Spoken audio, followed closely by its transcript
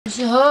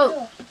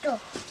Go.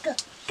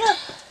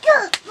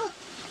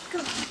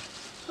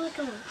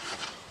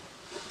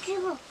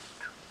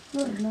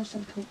 No,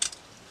 something.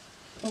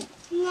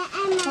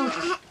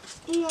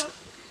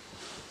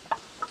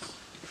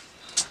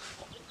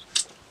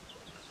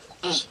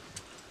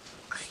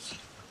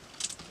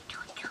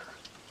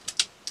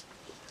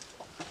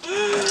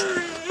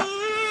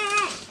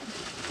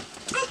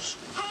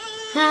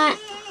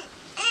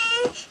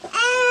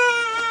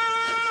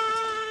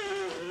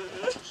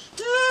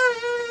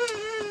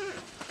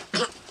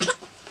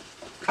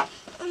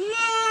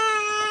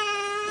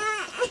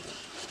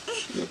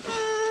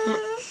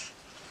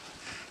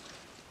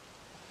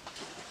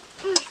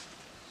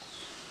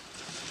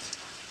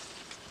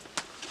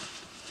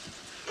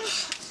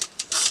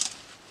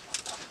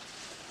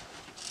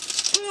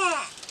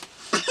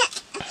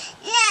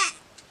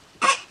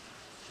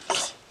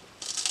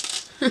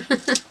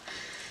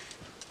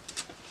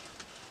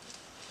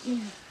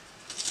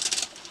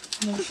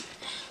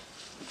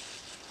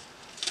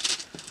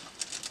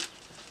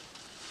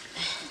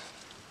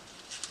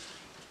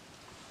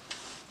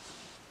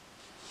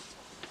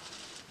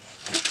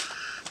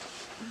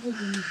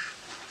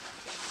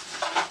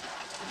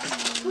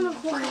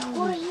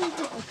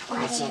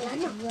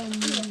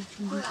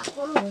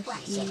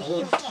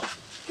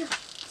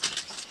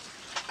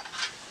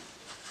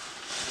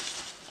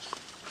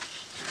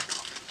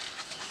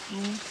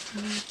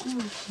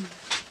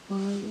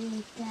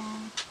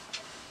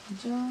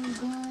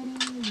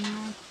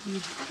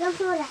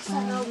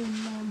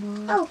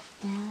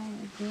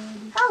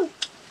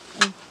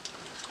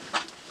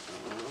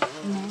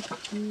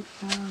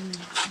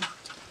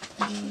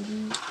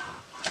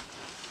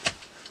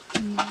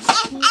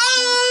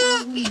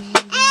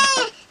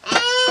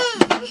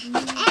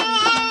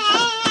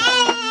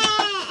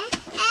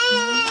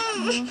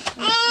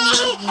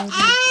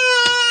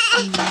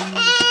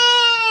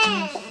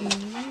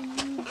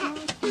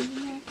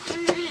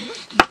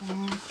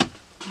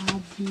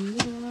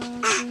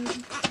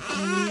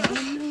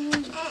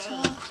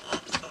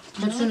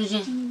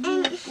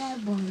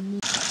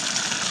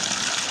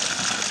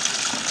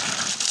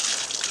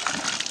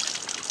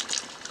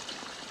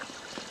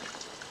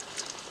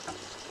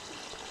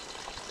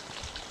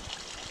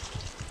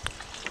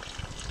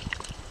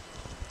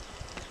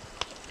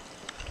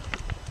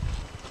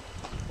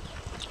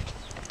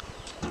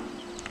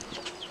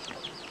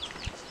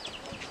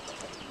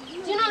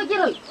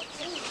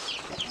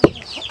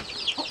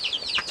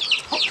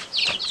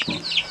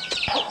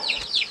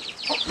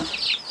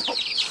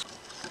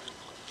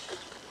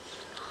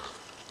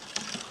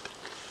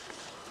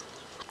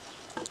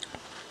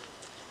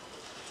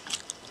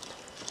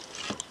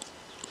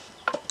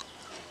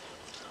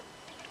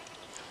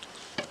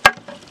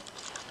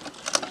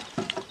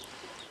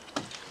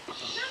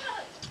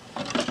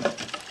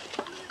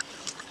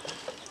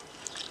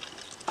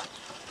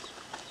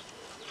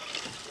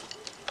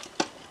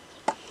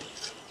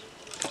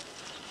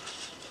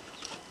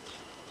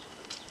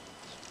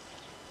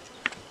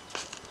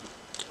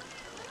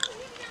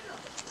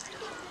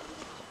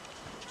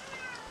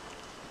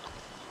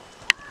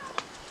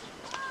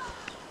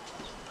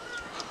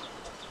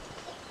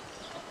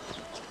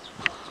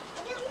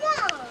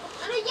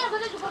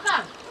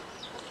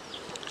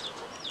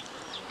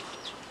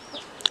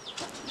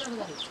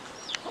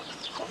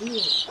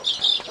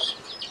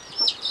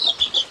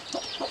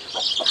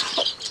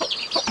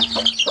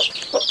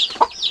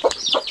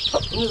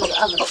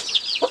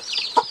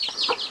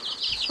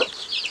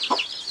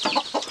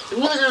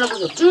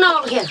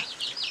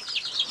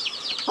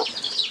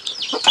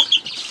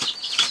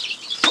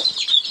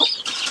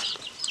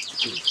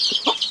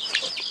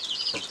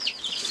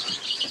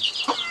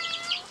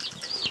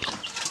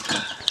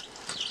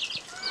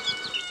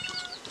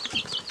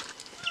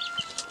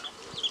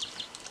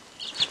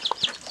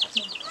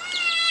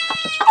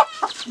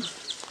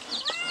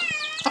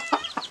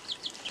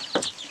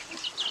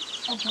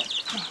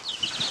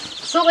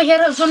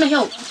 Here, so no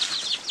help.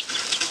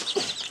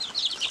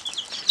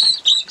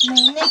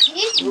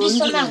 This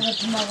one I'm going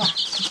to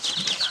move.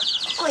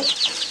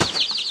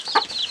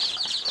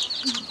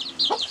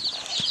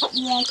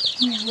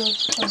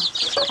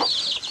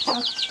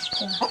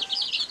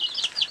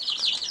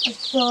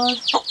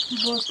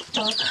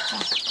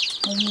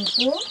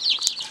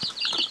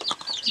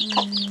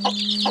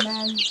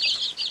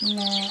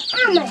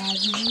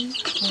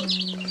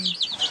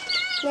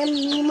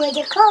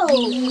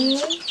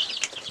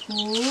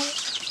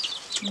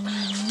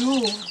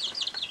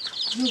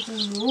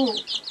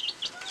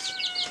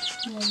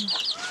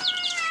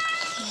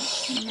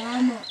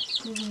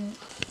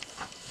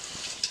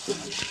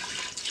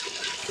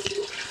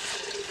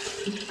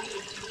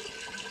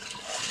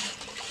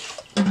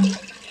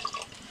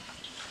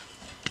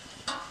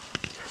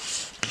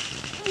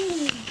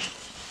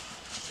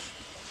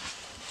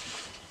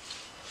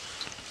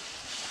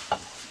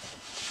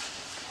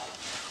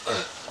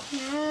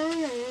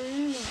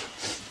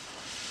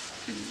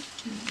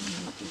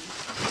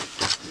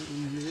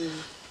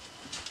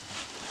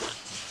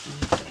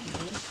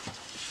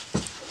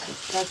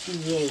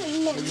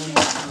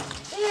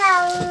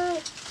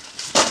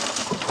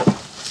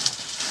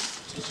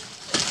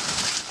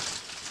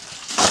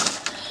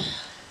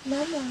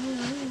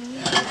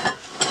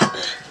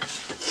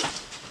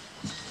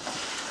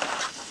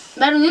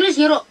 Baru nyuris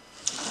hero.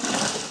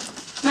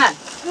 Mal.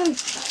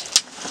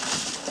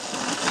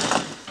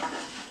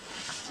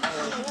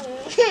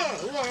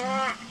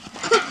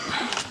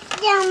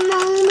 Yang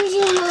mau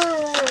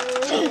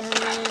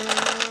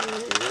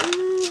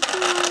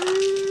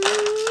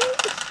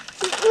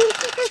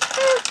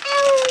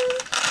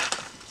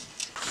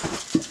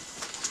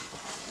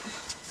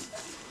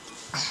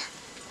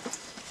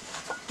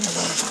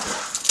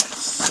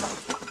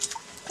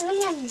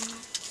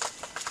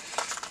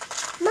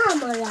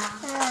Mama lah.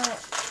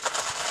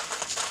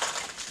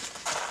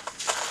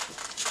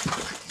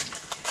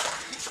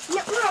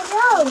 Nak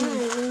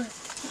malu.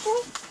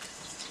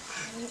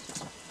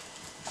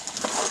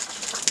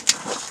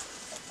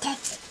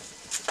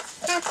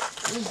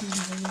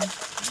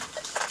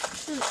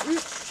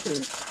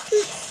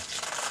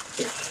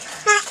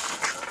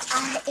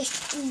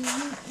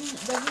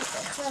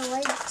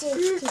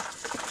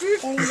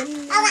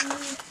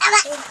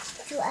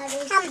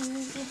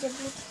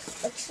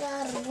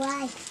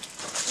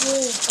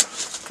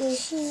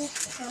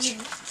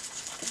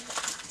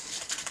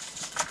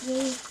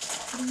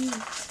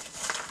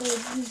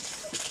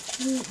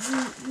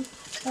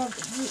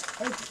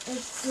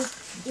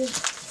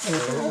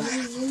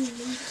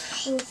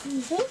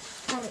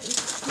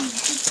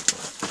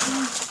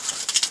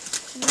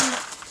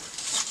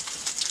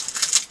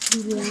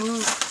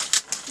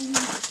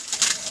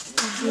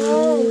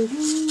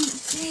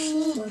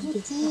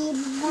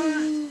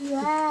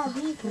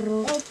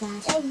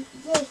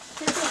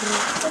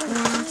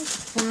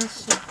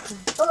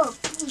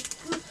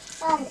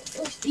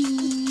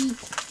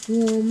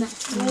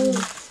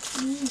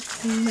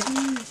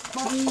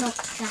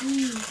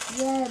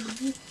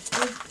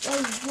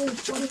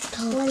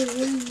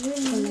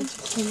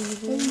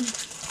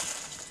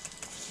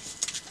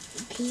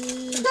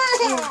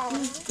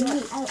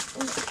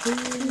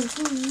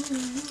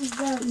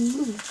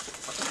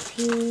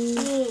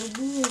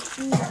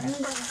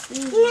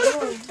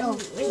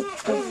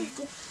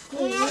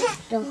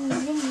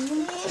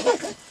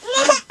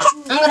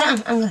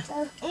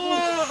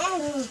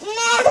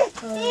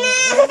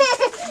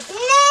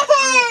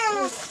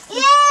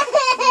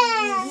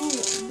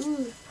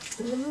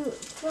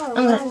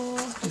 Angger.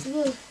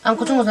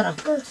 Angku tunggu sekarang.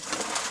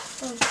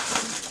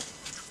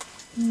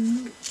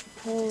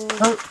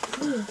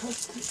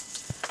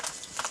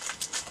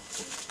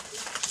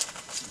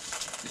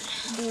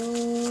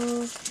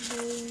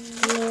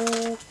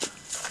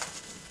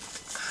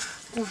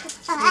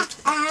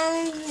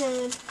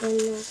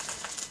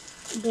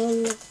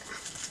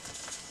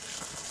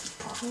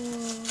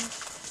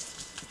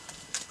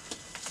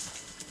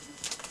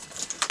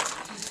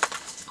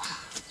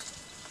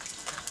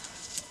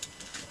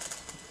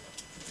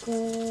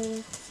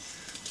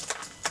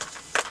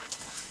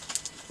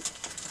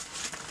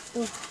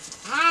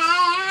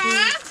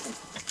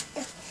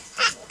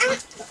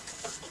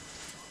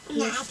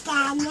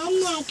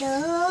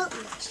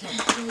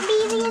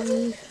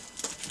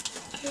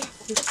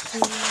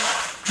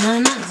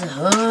 Nana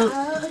zahab.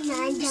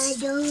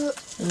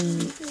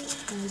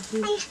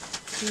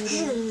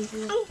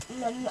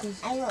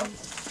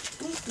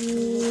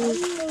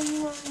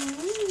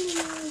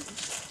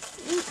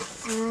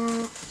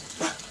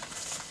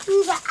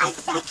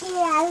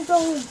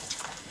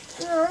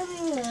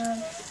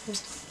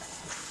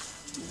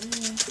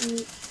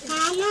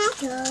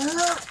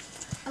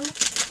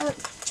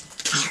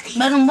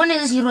 Barang pun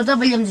itu si Rota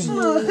belum sih.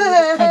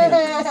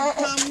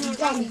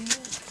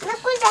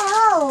 Aku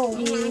tahu.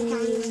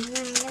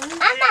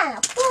 Ama,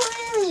 pukul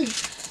lagi.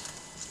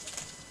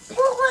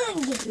 Pukul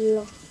lagi.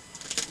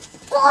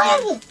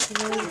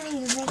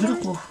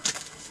 Duduk.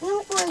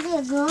 Pukul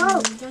dia go.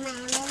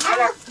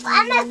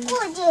 Anak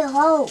pukul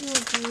ho.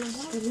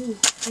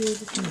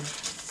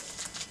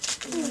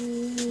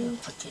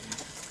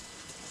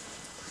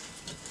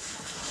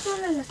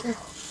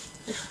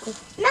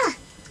 Nah,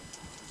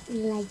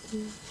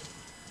 lagi.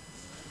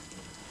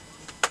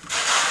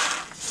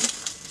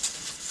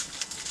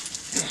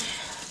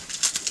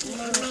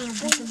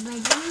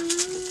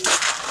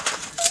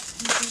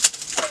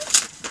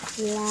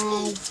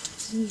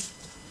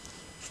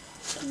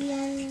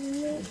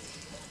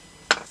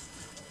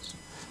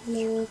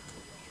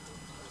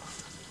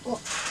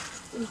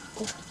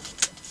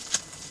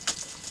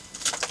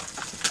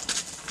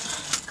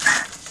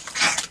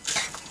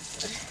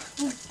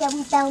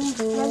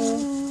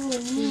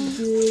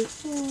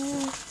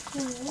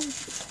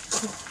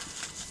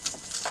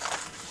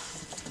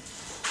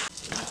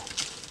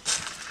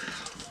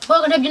 Kau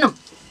kena bingung.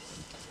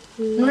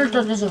 Nol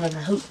terus sudah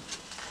dah.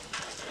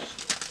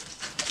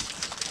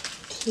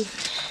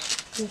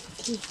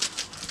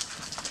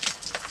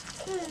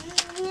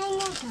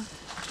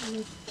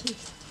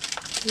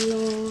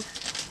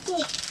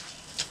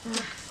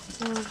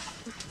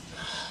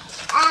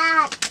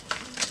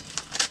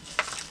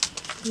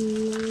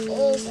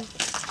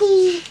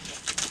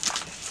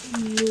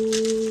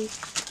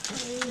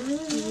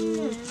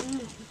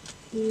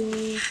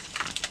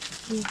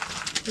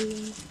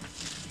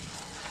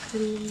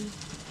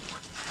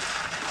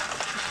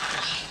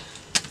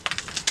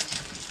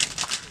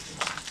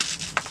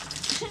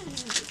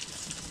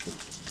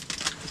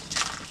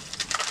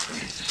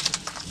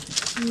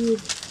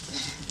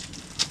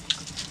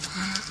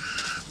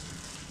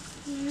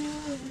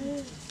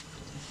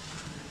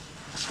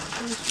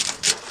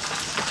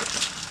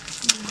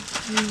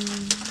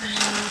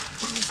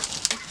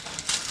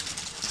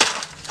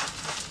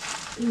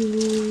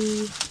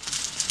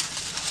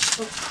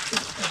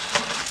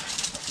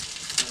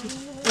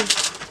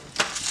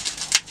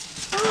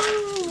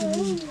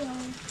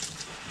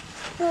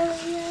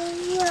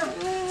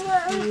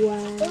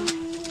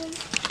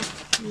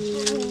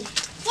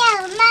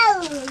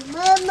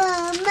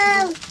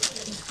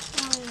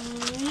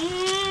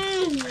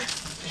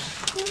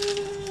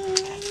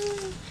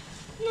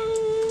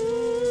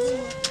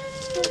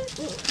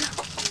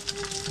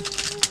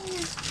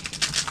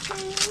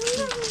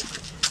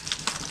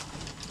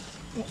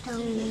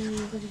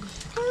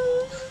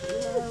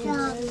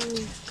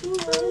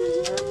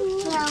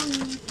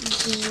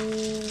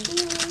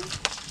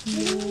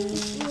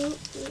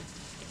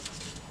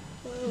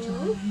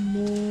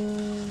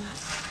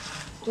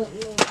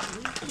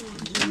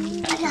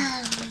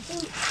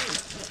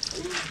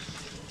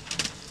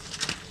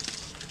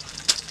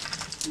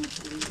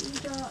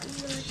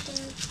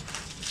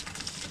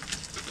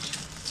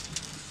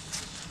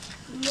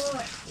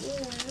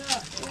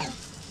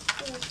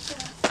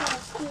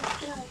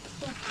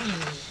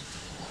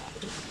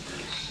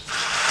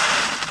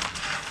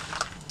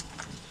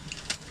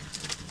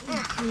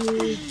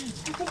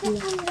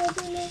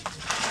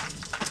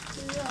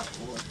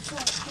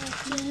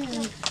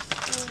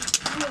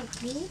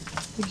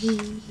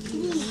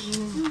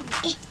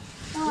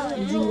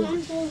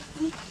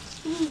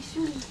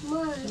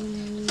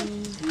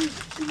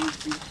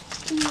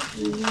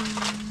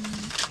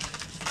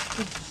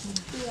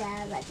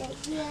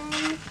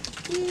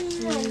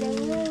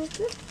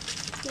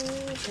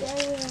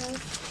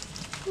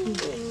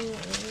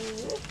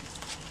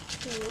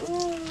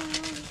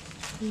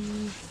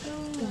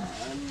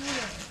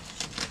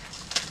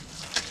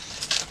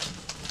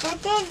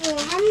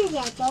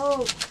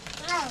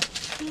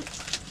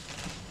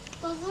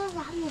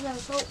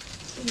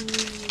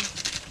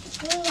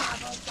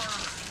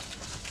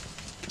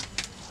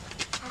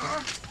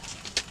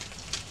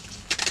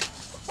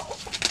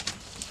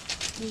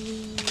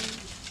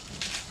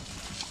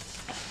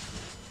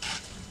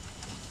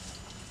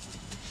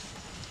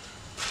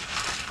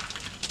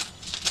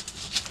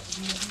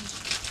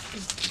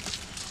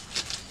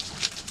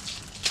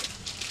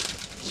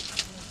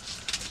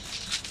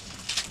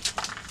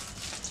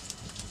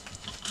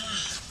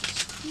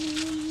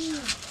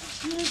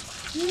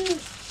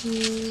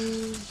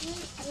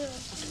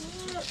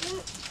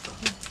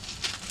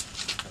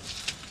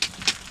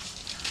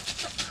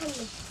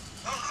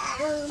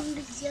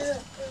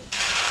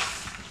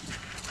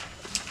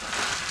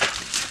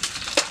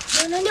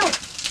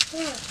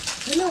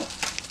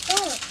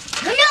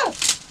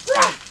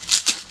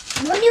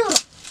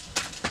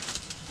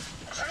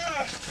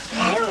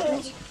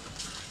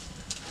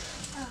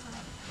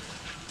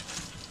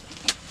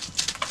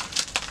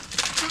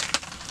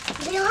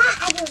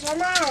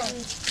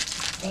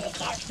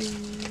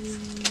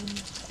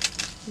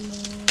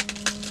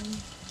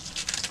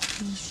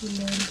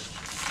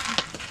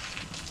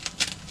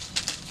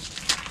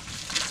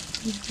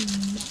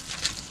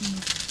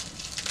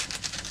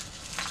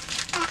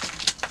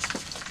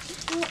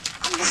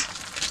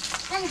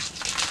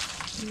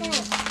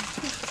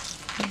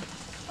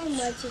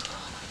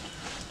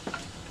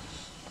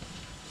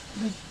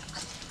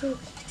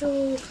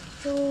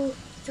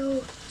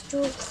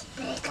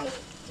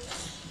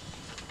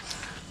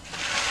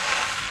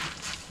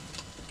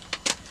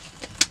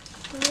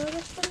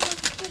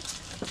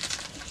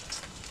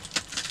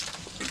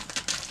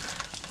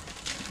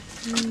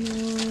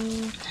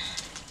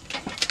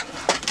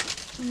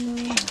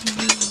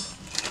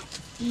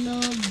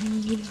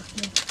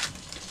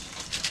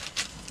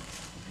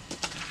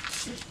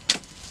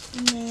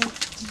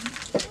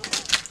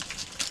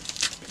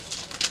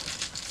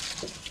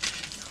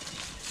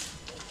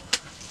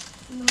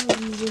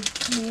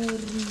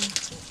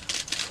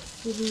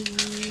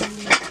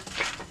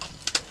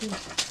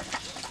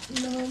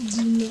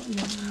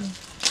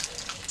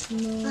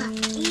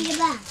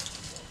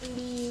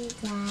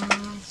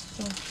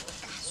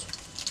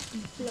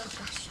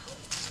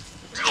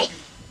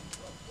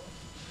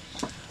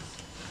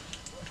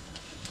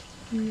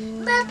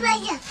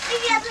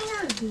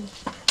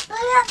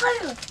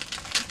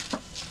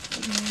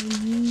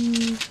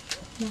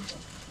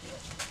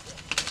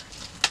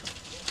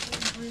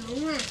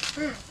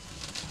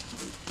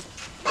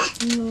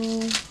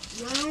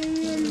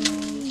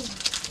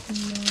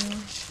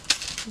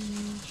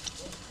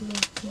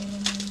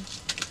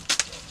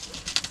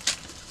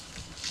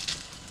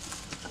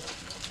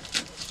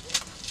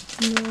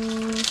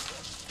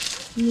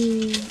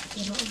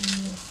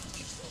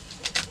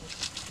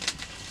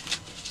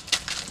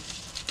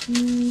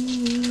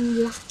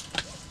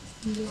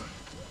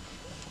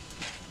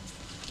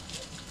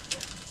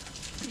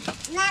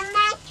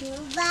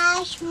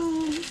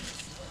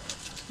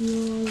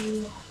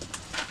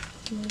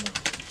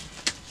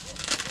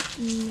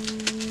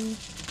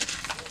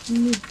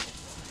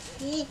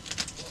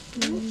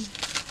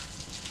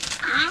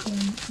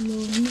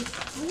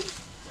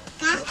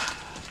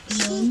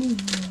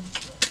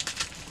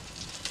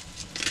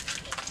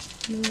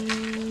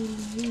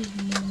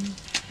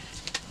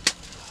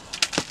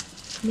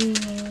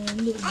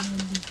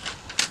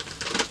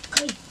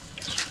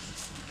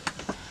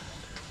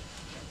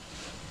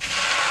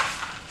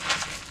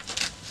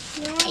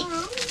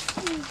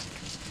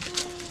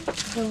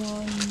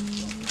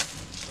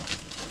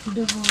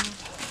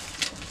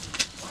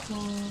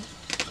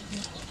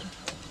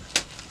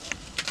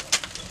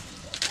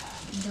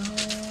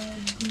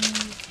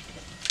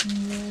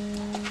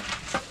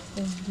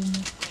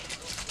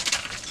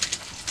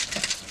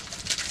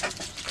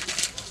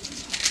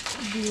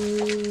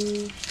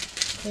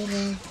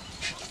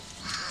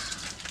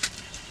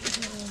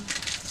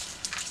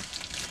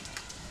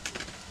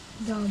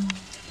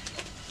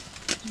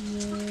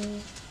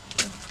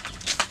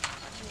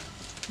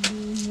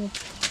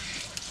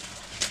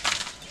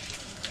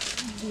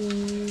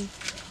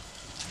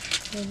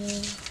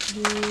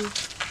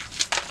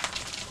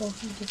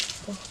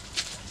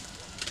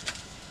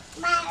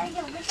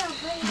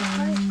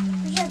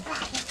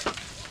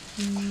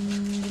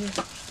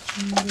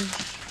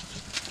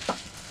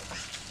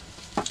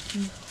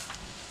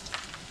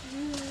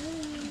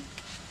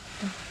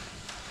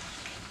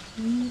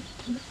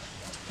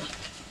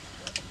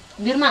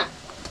 Birma,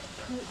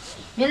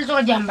 biar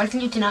soal jambal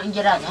sini tina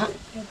injera ya.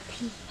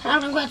 Hah,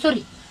 kan gua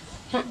sorry.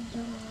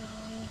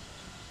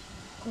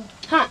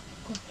 Hah,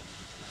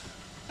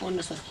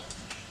 pondok sorry.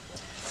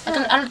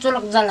 Akan al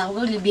colok zala,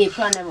 gua lebih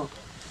fana bo.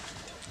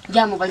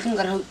 Jamu balkin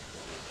garau.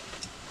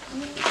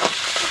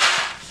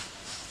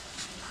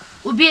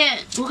 Ubi,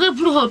 gua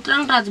perlu hot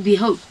terang rat bi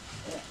hot.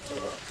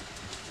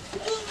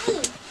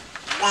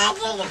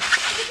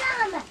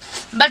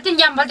 Balkin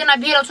jam balkin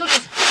abiro sorry.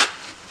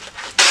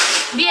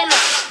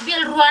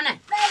 Biel ruana.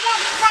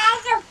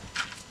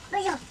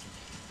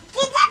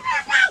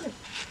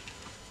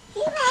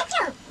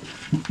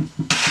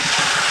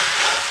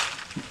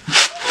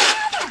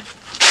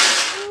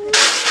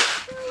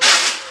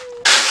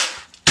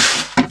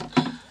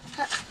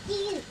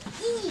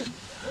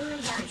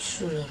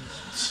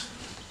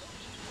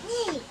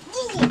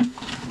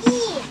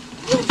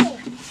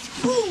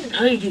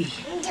 Haydi.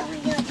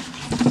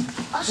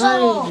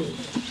 Haydi.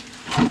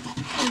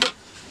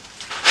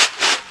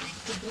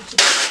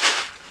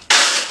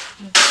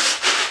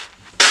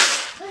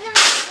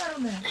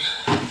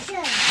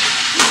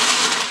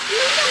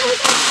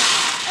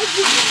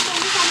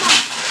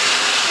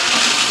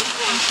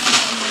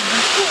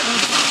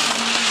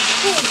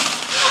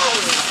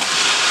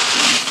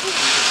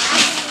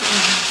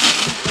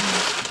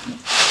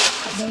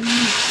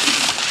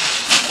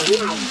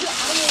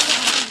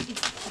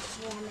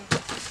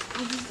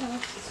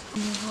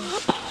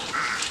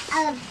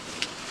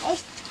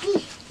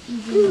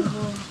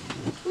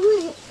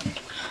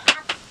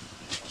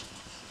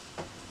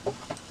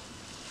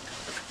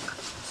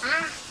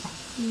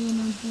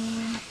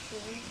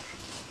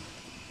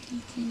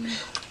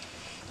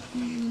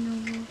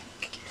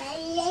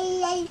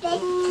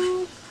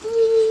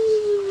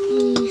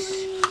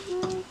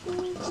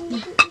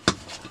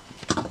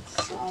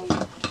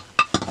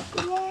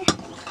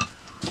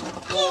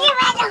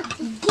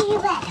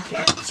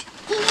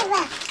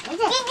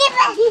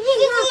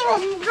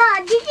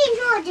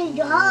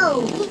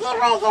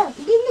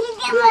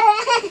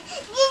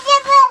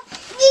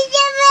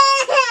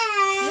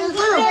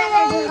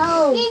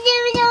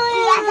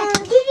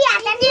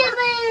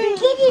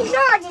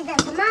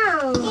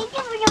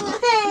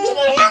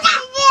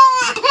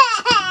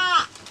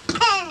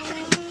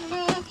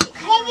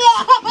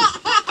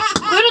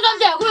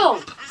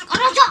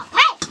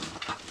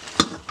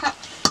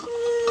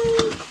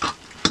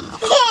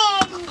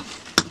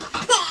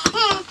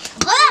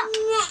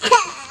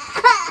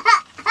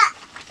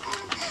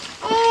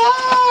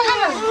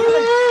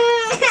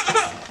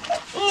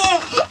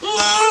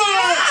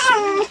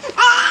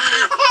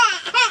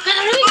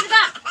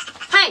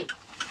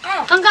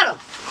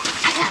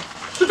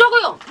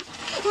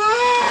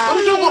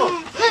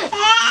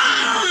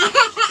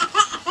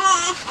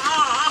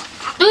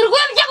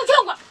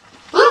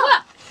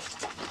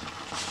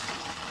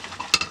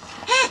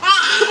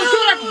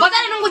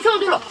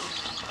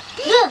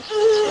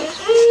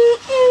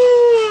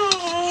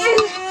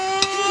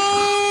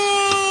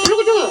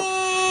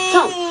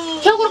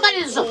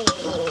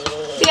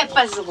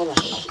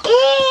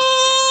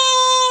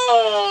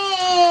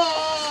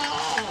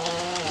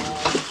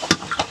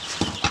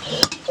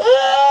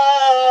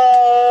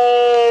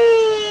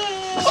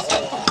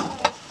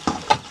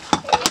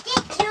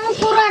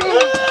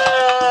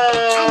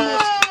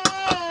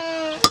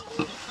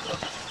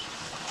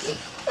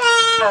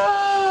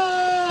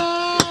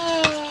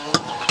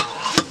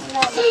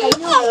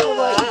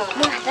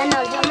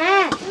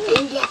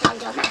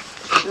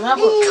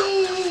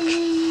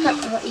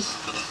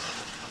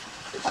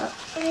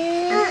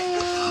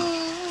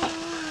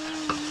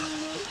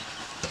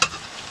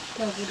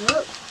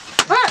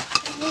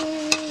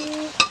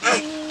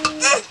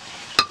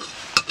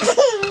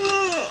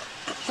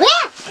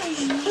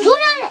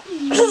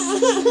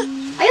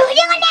 Ayo,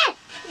 jangan deh.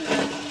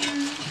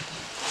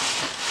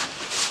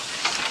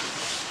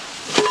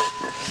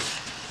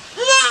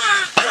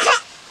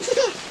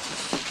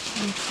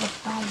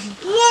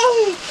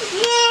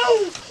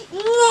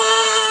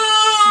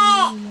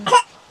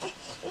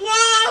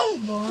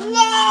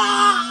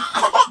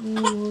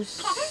 Terus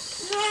lak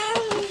gitu.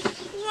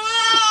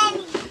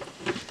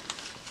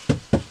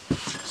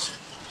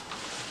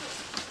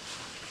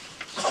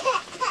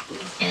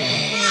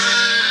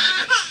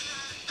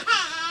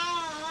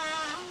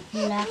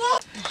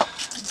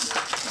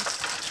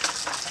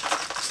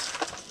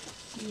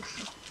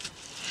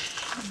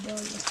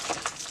 Boleh.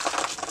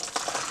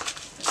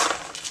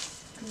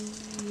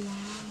 Tulang.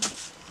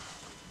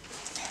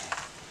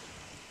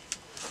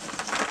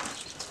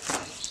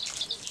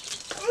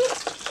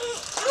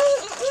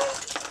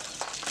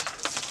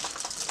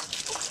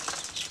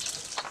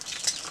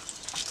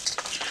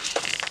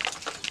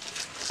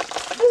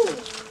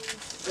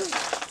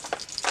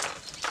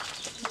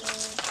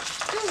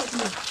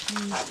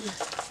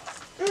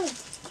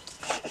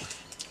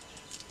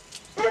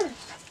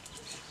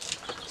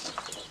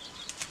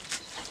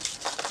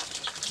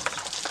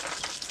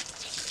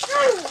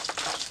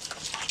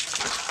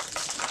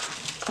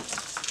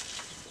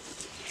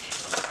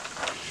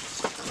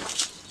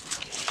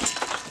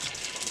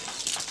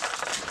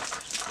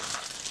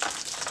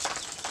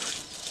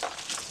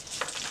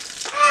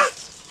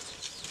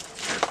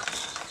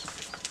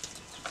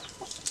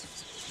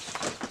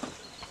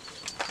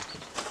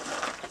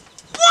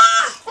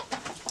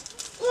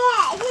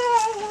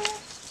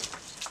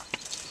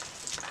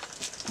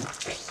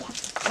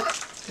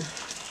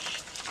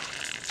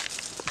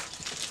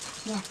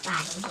 Ya,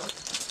 pagi.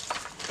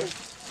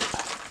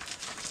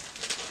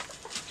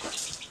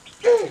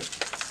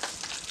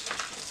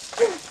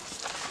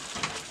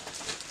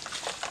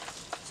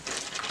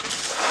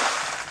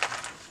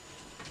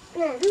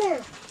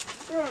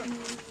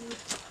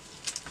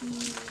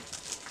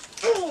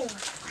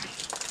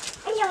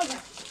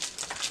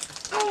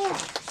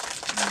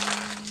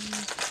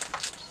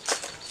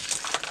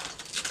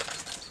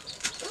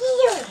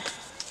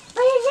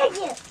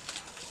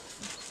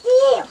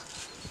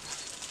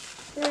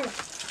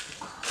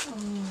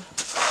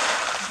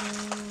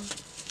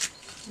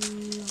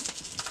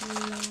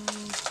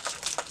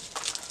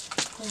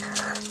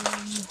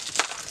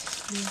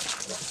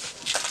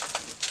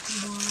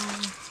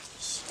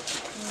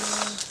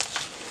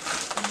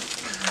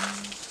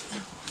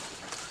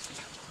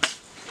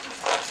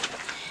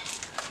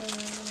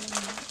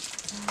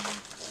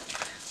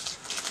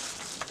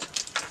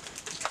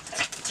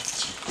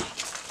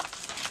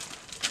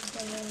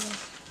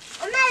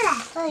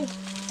 Oi,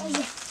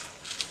 oi.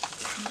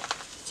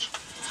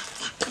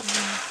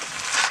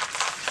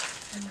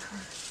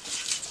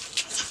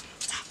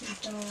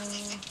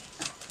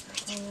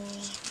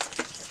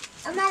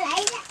 Oma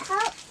lấy ra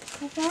không?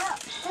 Đâu?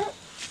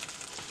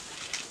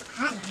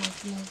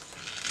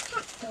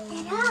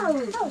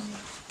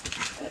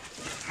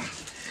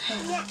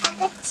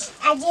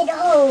 Aja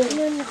đâu?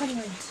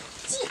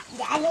 Chị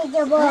đã đi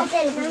cho bố. Nó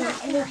lại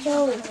đi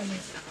đâu?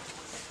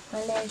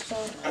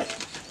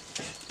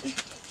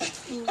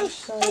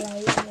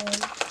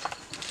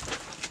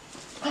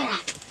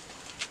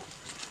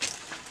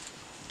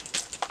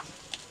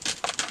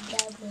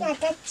 Nhà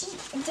ta chị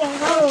chạy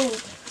hồ,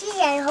 chị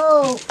chạy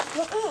hồ,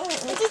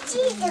 chị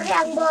được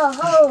làm bò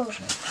hồ.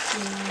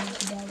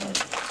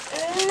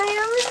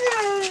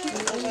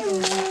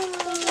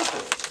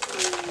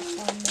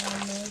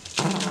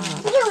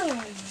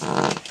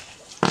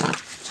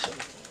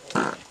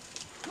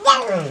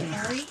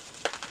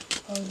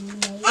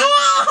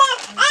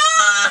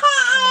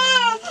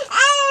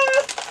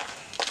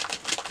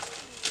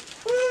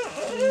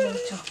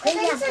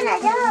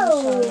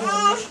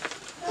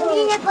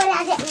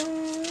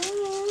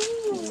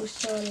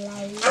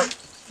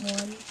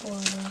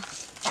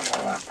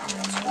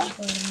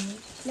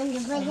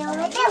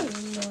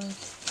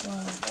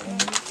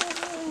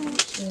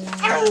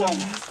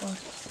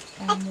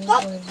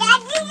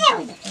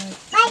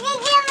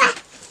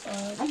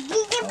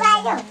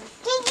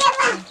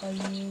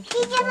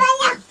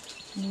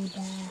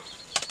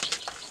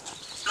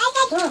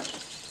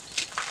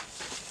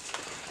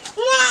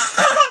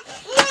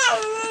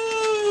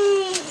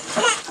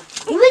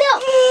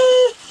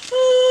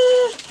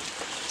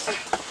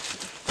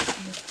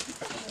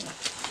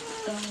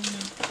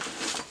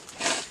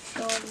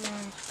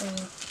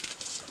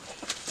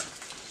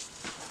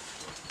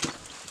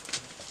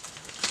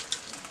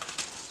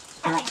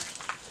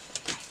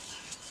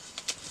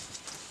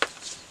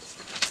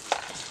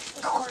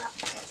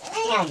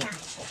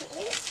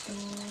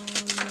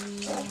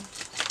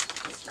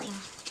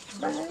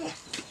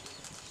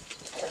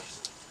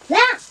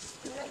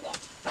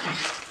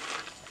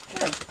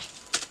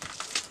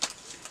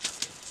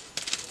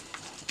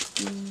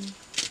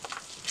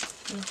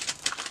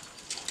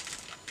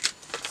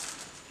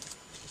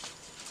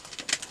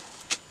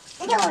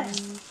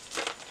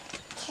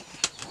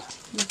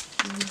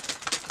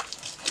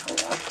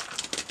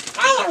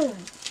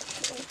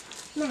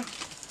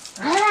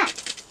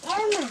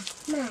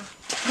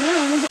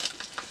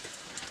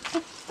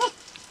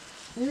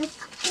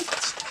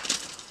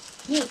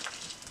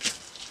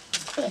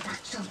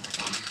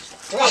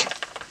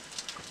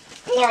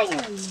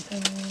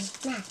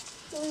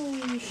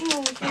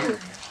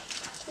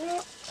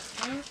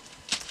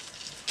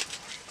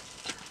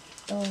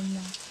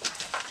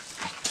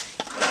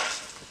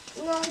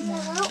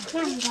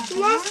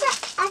 Nasa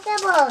ada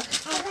bo.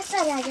 Ada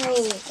sana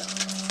ni.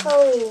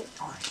 Oh.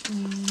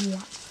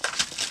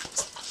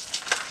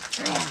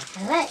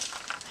 Hai.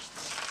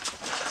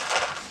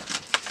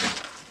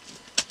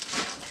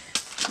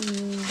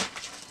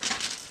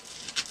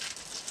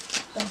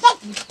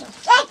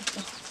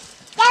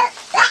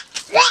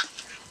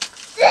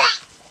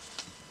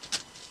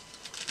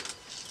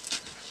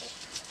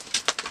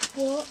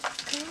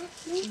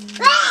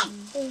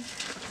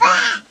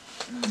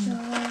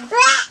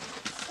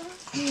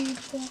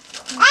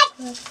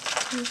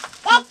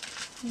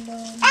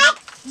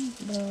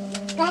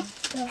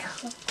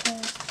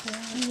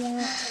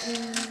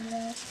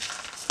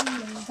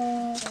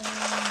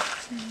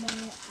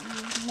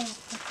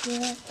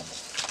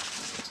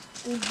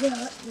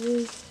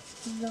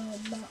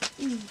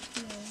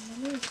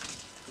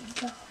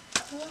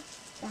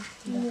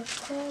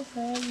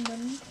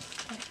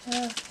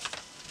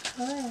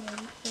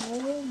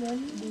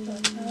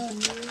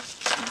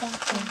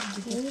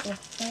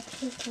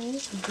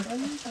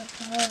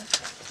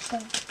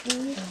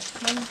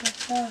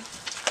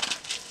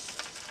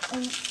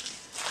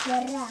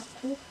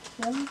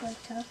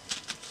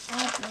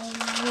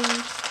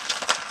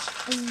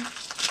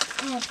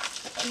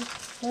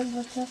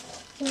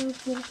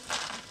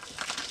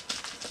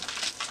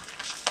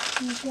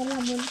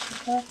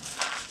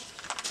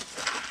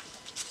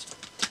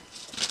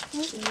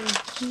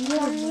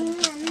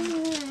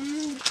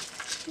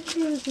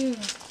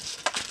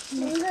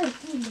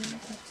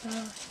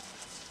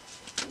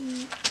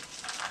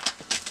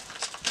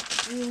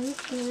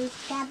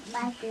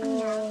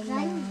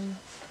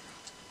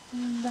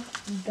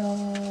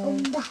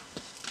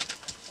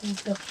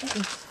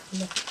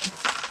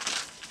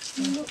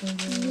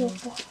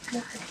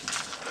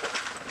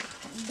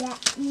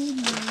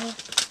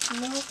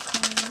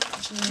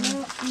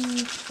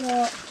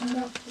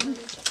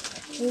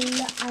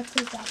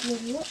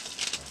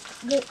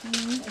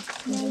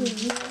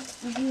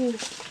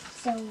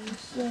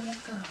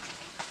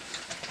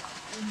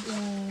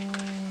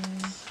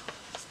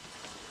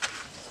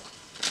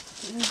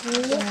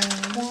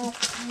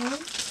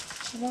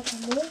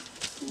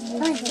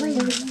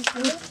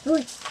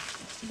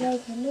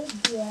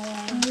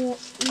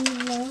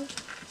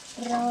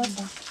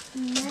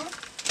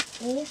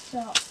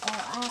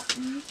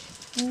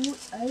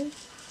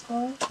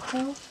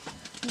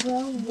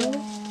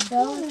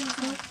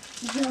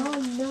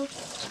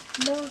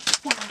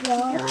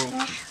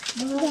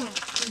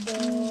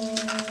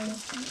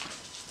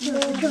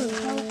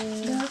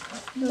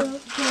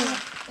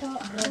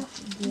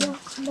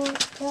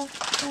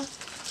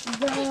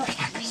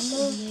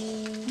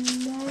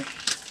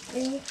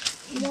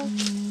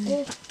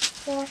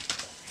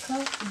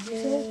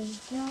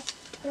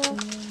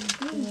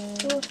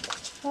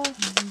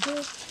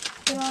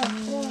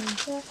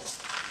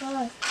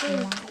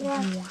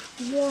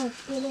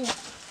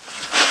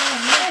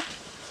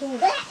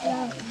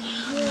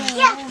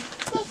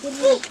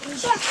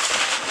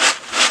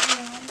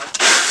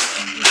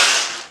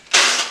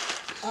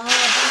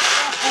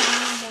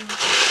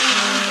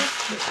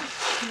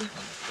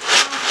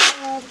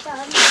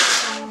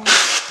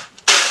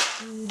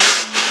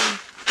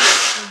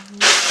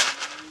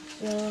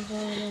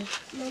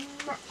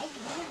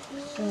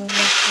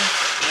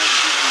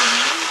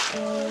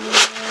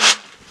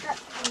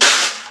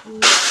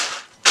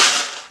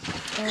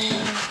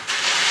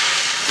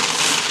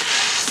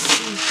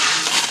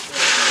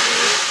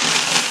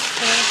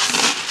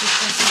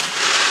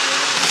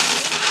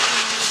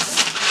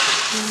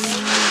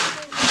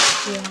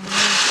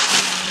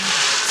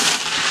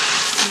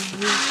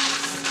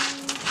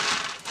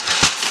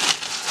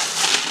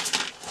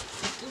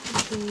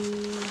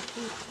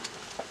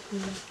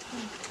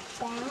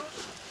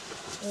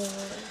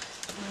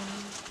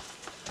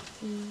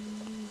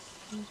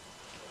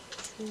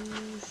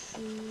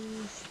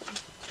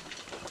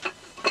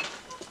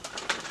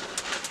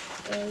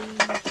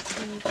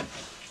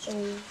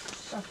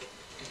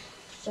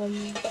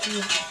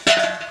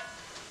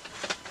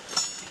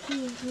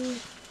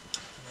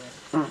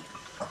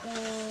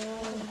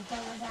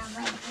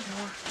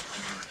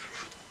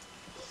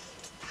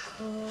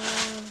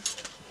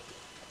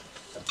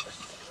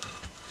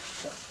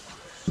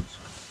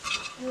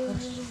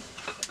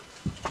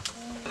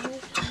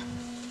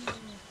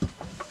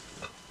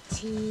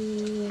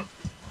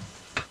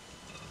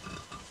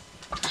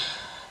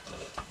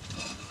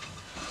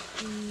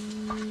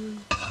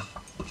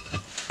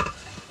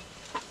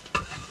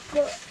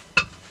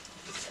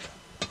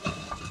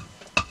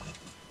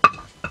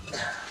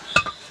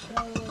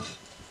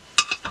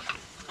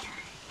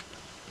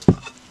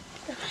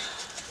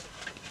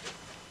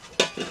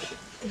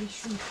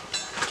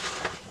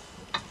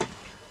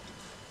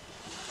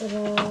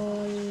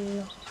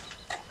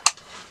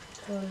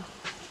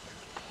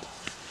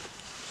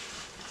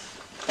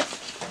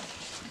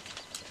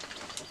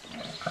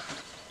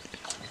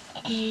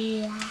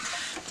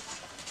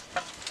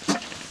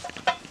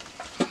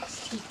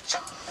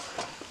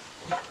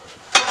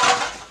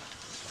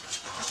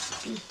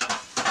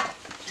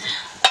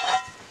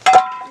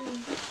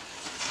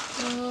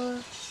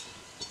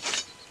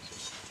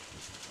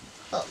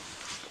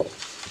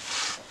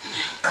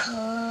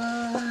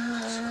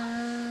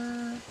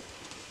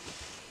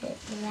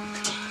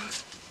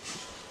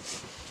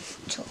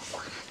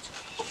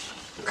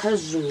 칼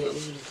중에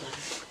우리가.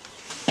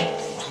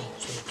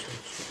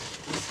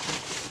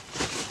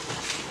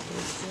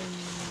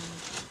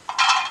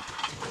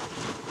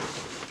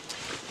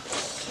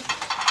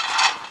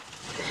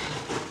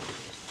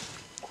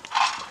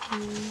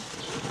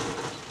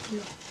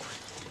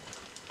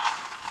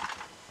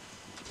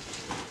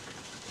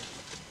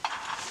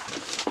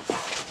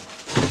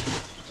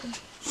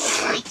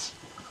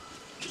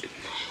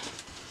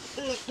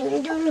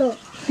 눈들로.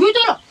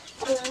 얘들아.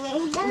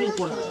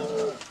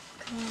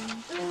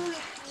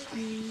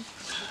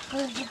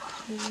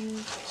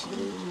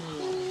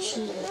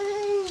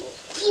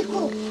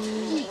 이거.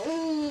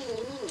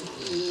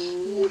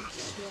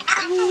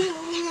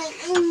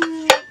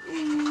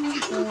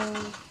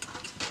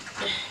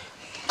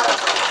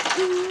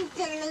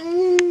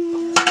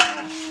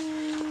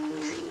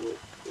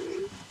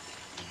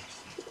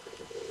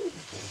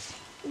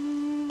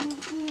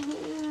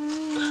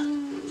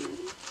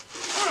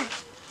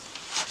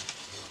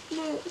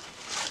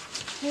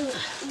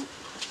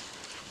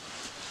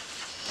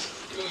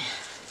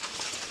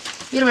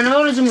 이러면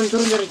어려지면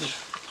도른다르지.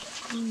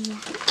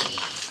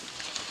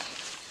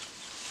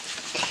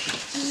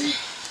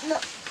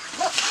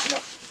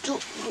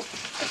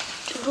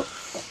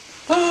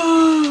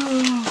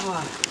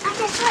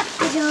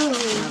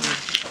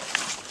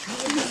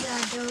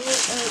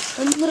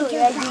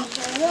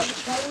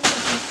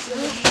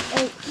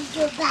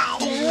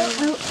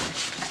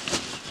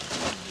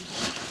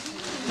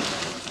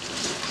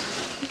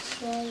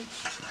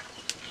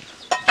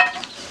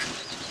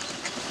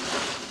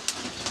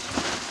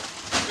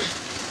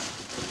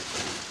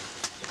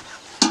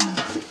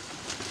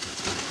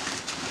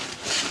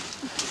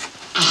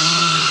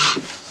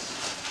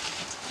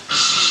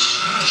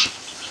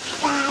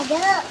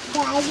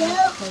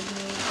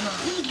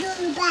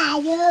 이거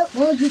봐요.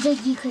 뭐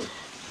주저기 그.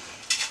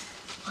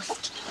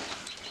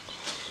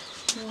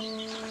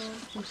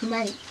 무슨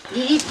말이?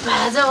 이리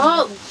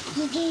빠져.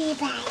 이게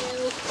봐요.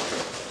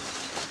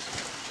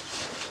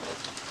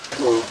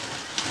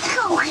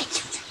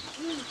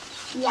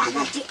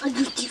 야가지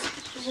어디지?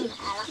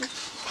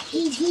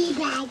 이게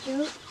봐요.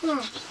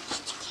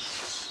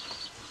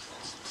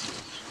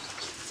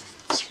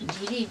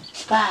 이리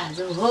빠져.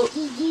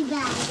 이게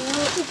봐요.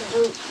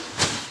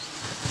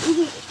 이게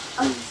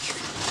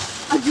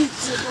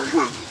어디지?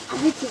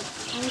 아버지.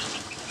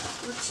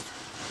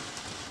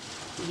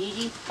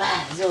 이리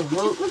빠져.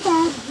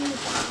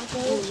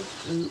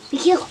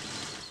 이게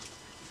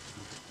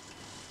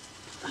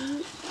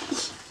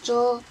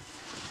저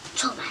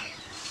말이야.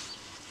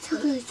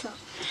 저기서.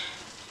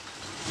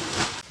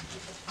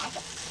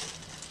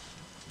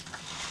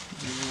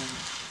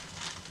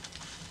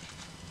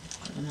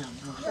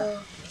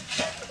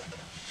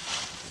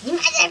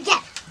 이마저렇게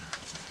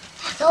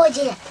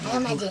더워지네.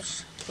 아마지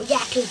우리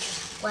앞에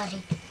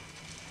와리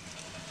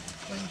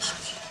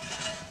원치지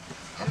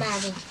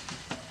아마지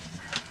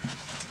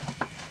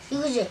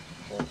이거지.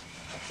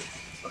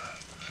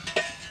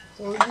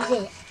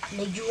 이제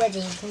내 주가지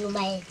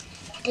궁금해.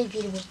 그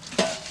비리고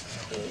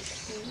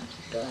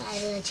또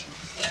알아지.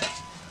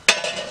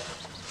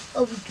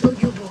 어부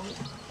저주고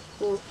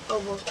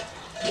어부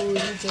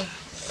이제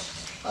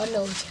어느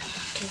오지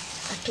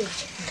앞에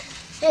오지.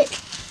 에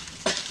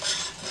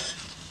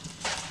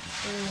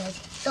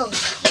또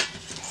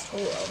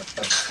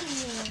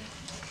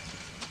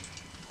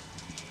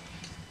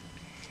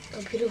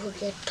그리고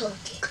그게 또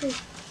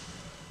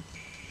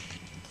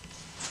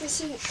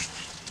사실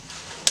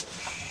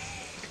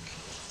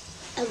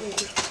아이고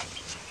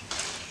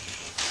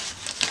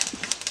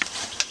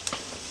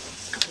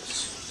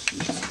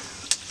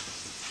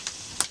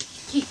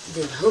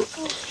기대하고.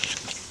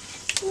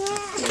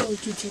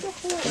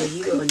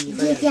 이거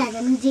언니가. 이제 안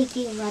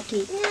움직이는 것 같아.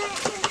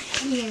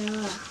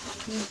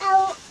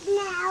 아우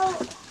나우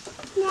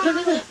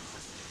그래.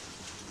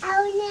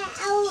 아우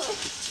나우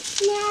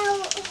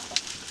나우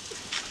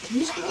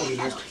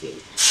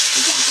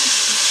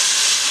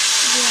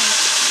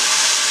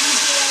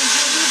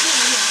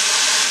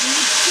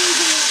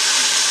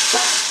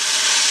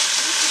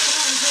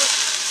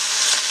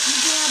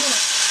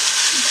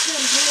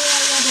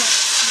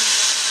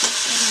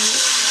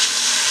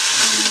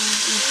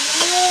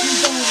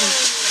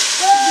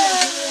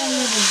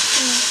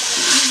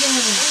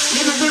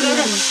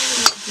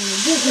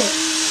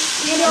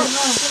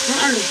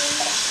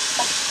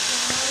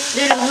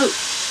내려가.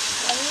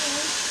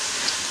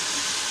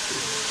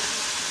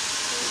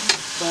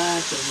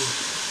 빠져.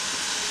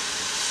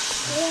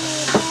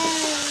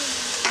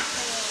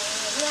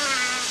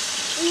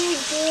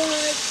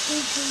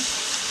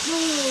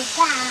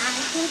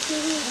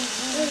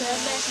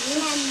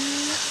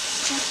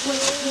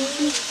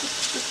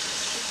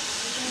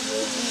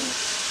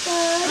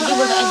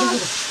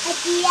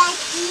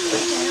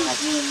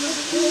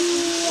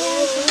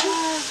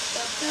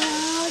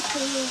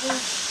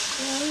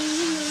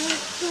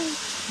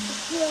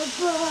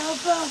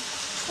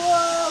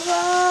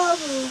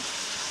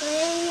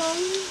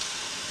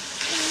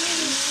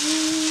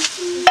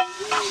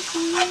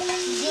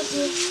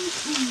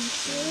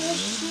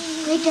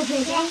 Wait a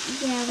minute.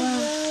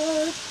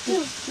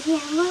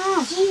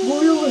 Yeah,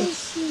 뭘로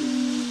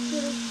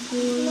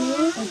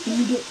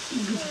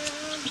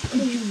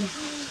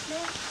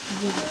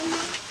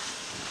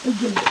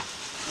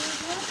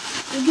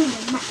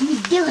여기는 막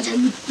밑에가 잘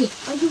밑에.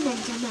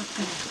 여기는 잘 밑에.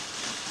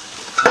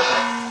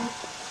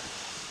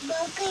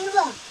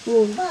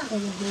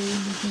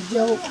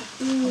 Video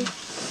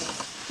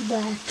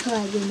ba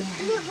thôi rồi mà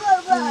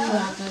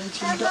là cái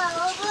trình độ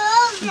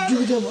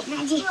chưa được bộ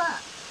này gì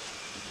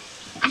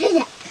à đây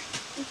nè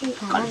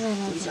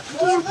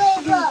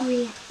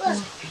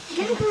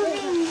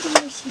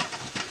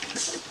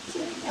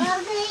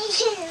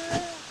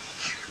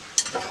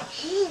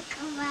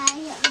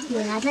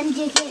là thân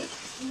chơi cái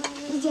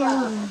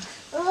giờ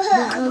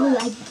người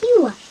ai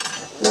kêu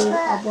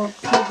à bộ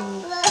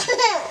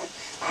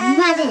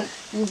mà đây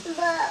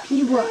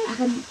그리고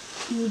아까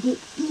이게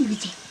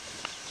이거지.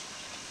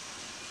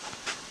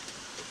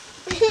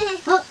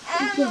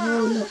 이게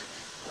뭐로?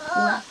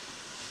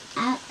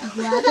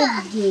 와다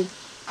이게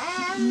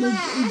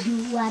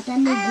누구 와다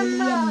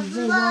누구야 이제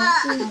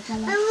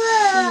아까라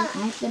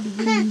아까 누구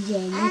이제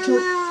나초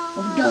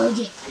어디지?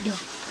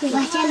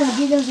 와자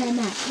어디로 사나?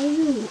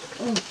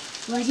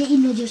 와자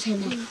이노조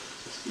사나?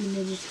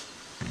 이노조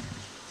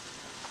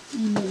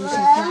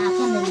사나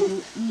아까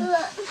누구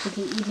이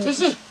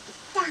제시.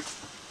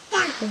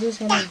 그래서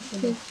사나?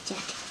 자.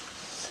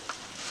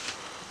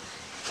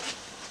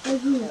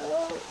 아이고.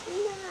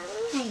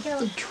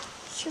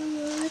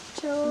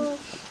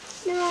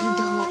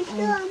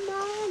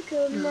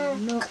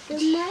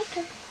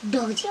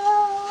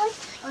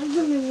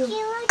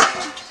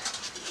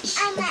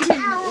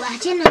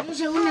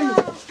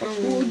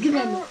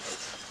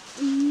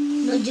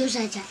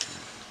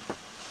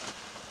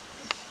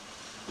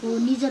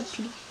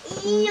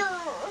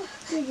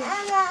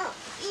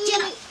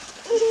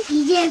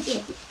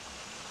 이제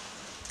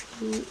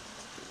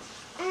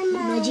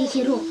너지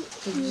키로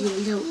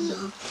이제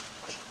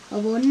너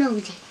못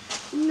나오지?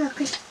 나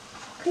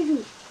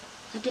그래도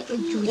아때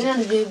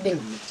이런 게 이제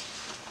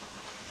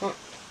뭐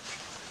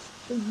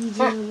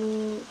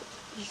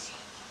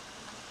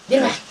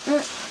내려와.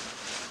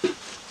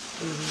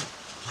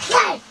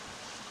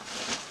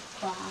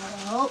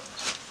 와우.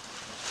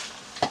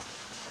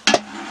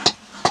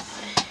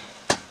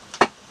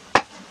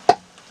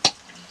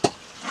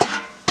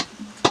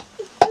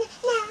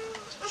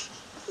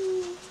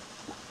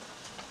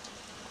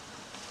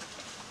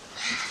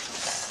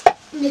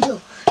 Nè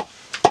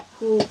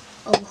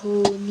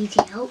hồ đi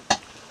theo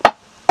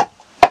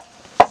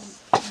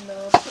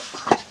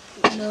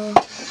nó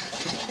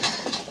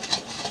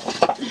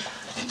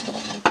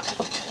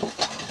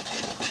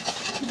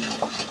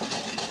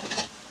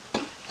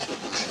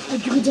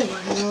어떻게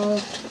잡아요?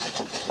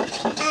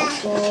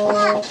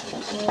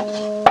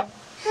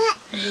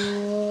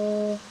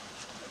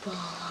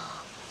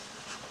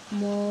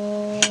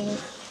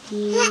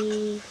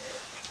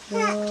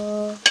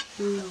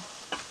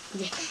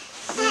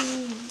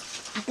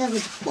 아까 그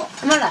뭐?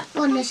 엄마라.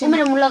 꺼내서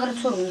엄마라 몰라 그래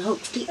소리.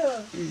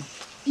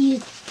 이거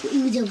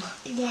잡아.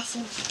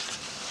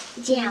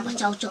 이제 한번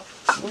잡죠.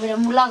 엄마라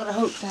몰라 그래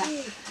호.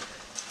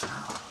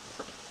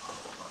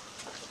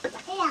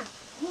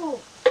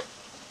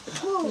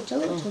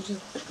 저저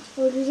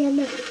모르잖아.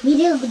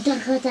 미래가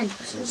부탁하단.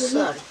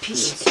 썰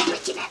피스.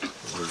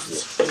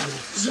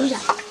 조자.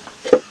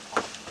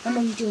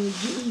 한번 좀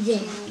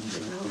이제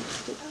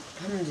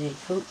하는지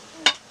호.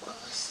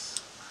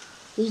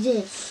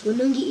 이제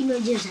오는 게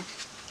이노지사.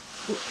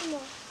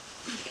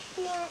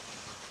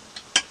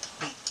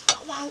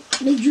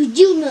 너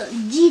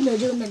유지는 지는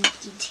저는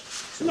지지.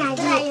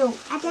 나가요.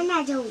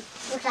 아다나죠.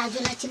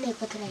 라주라 지내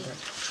거더라요.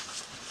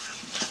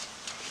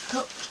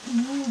 더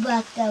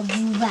무바까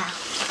무바.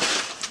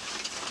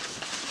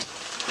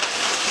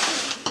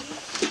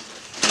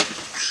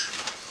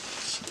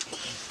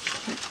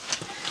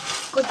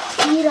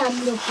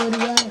 꽃이란도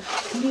버려.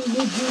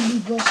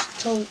 밀리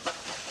버스터.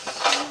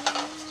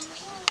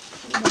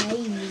 나이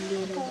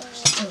밀리는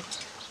버스터.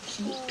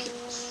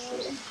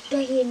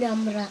 Dahi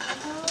namra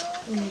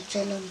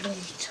uncalam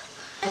berica.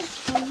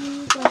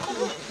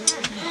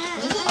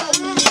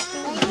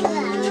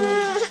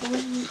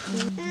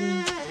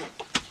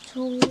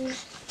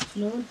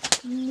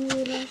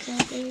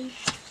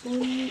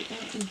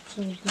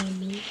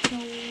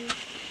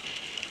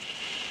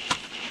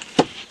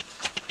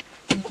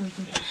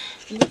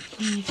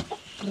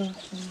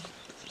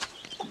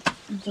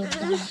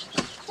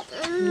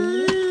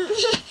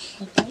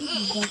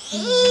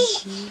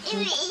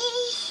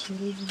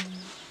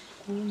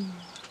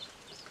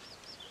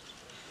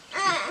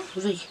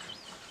 Ui.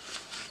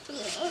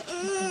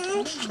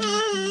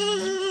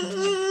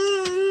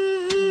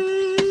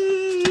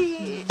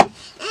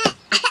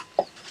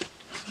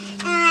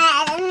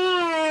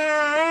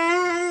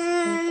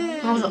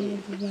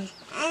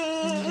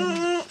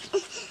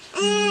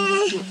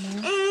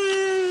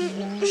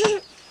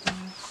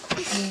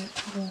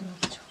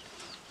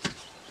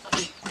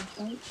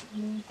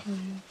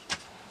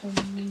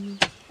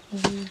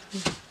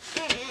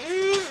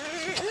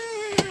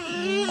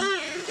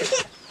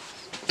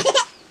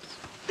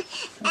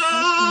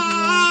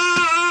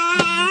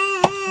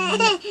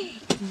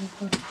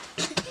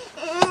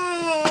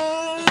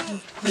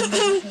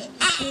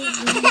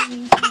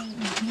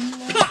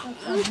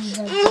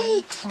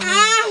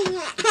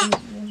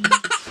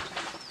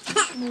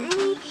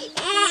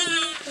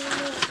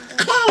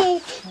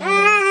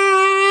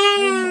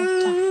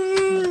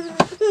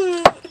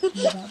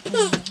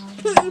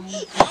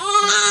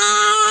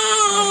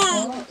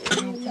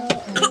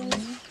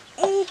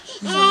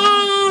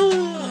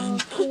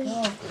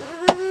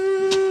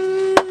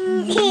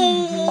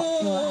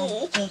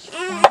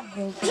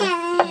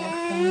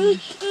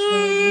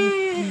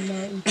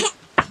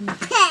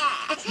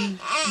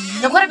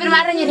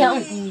 marahnya dia.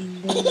 Uy.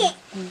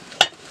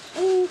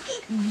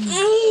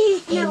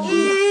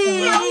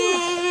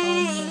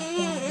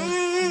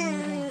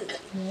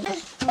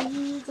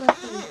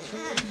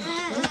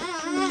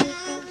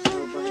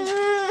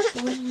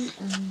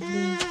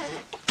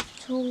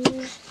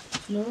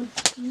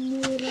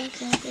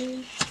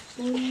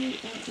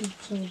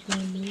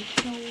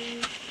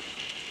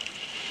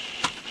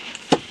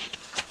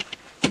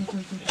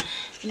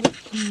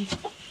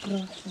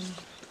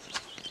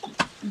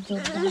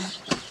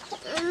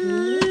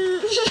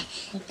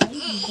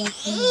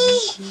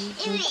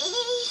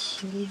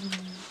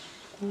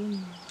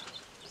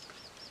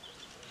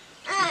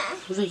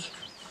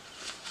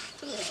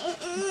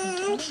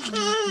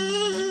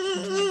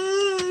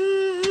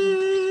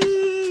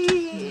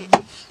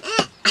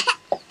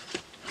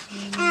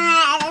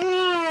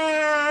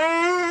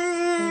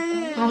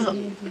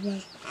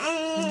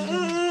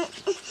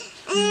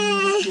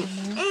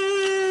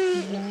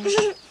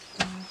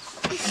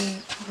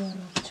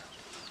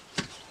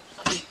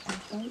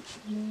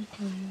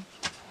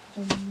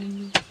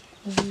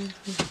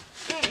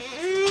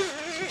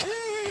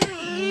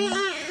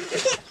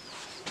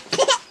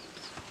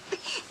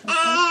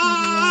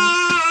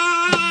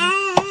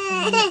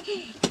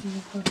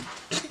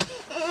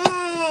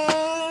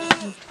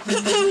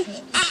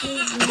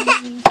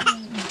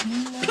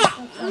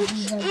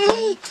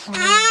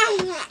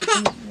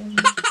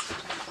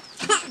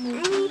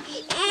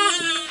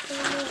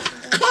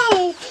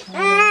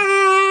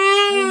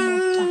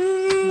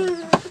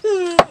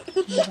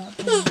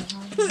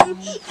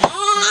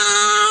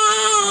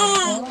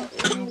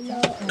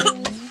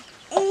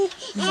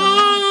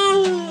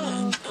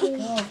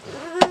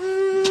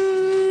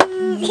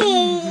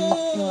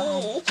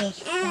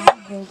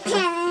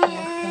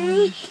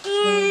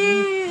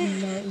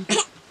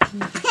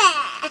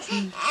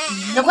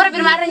 Nakura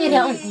bir marahnya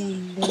dia.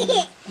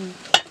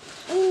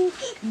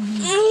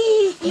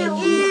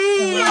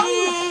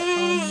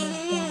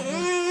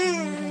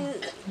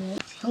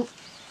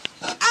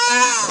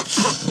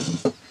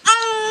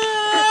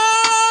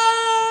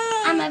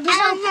 Ama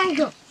bisa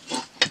nanggo.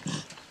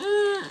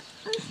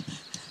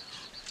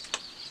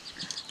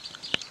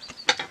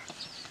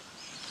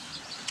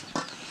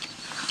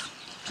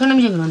 Sana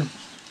bisa gimana?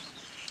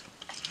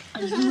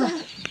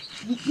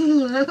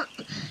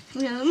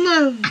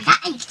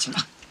 Ay,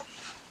 cuma.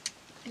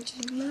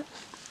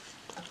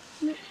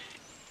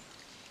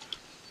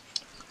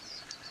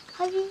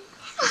 Hadi,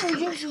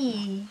 hadi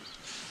sih.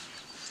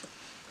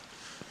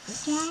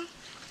 Ya.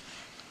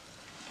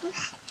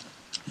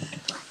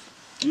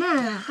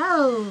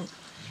 Mahal.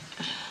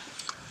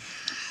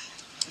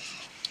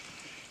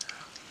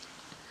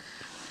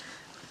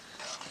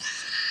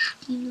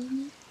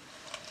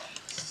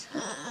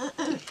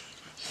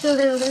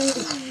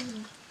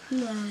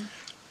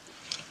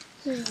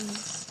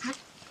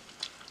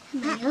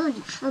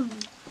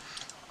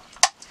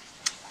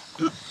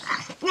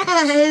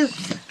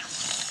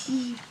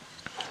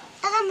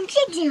 Akan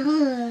kecil.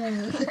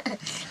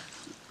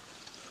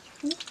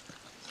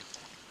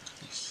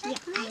 Ya,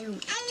 ayo.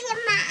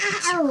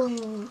 Ayo,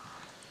 mau.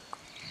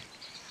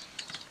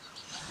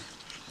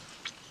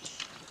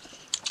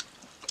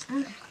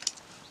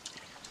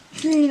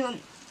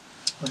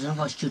 Pasang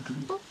pas cutu.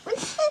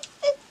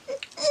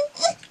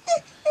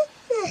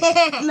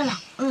 Malah.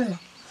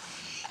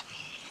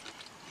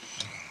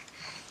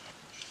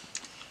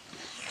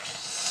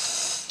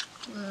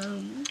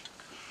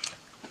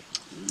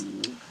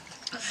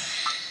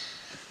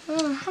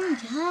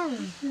 Hamzah.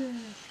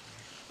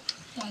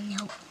 Ya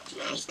nhau.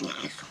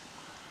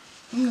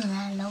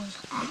 Nggak lâu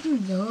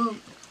rồi.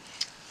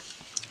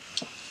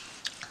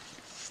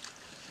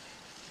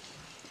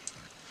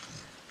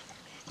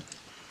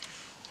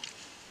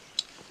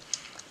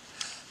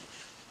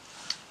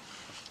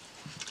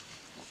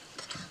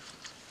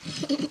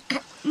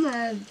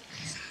 Mà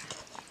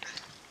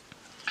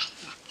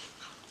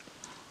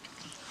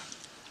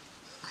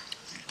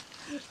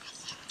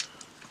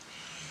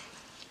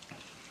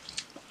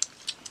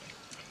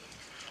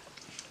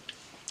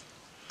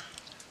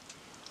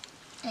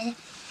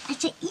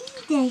아저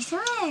이대 있어.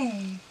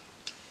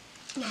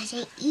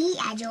 나저 이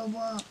아저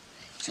뭐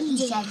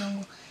이제 아저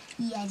뭐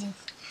이 아저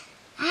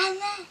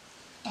아마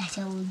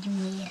아저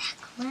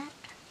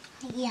ujung이라고.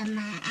 Iya ma,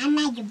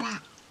 Ana juga.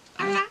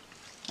 Ana.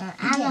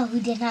 Ana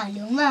udah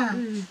lalu ma.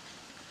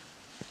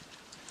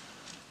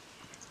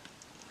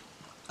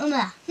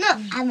 Oma, no,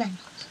 aman.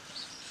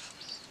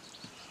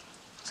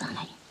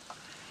 Sana.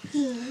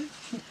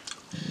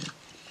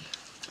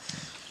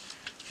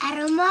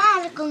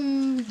 Aroma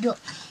kung do.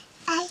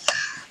 Ay.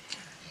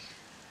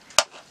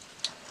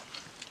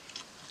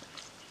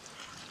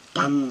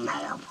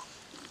 Tamara.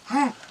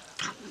 Ha.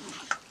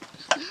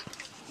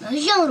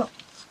 Masya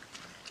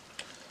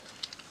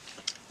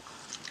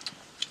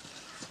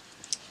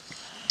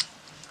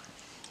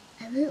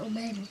Abi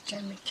Umar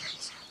canım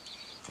kalsa.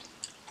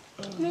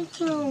 Ne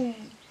diyorsun?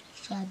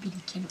 Şabil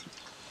canım.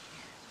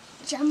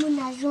 Camın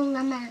azon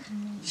ama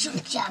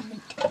şu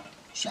camın.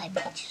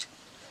 Şabil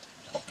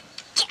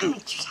canım.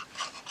 Camın.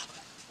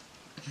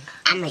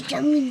 Ama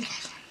camın.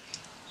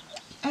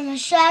 أنا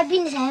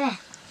soyabin sana.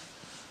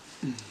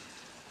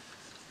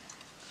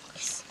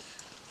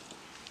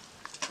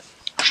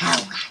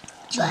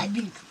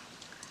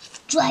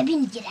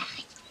 soyabin kira.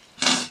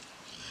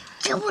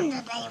 Coba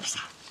nak ayam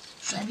sah.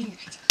 soyabin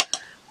aja.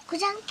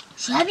 Kusang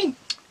soyabin.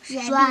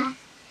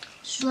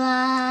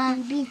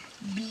 soyabin.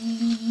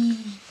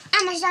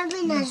 Ama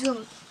soyabin nazum.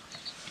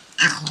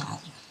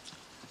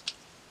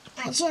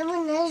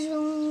 Soyabin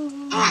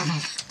nazum.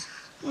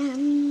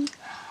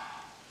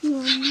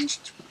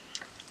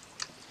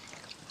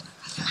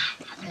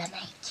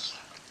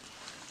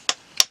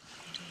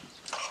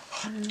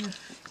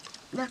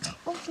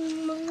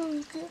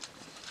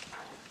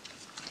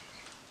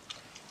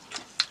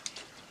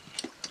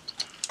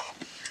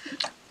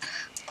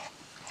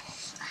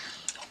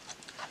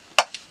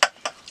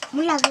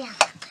 Mula biar.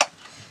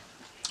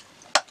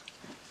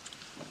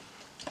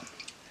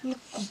 Ini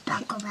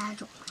kupang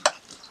baru.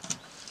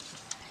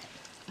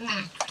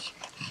 Nah.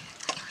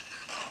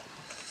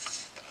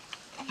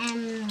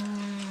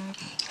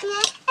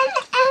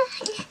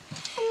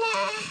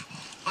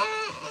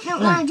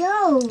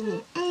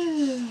 Aduh.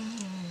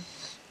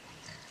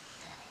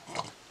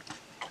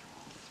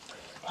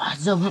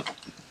 Azam.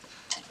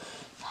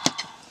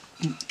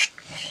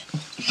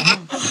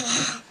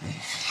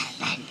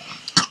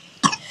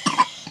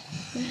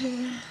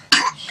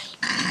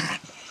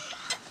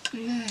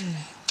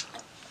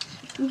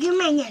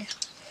 Gimana?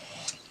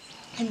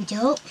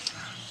 Anjuk.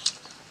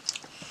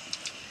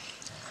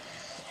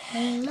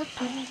 Kalau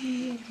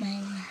pergi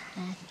mana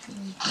aku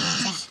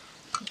bisa.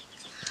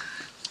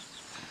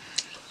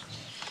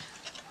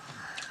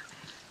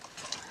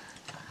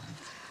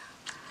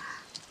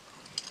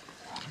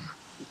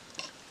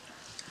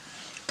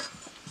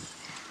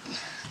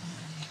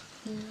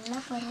 Kalau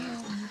pergi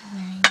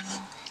mana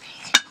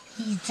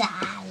bisa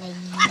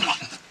lagi.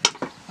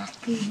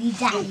 Aku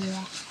bisa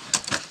ya.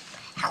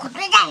 Aku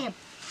bisa.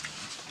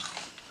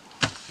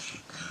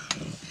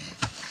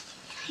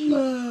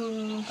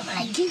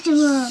 Lagi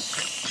cuma,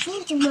 ini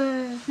cuma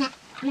nak.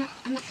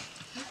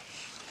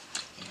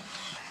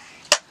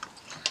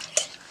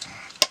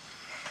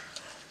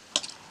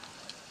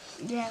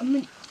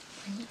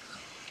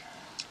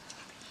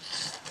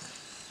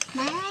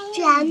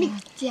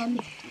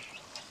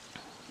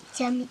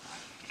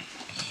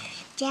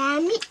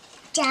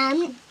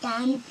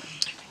 Jamit.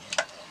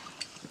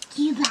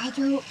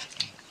 Kibaju.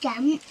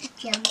 Jamit.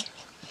 Jamit.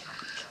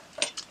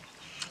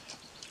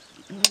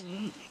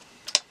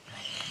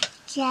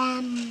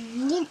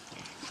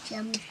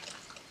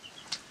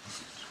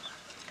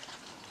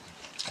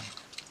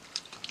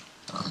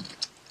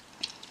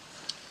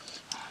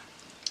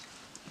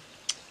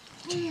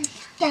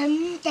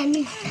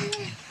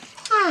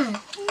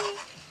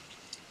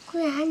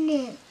 Kuya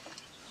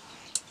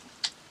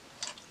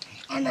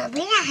Ama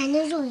bina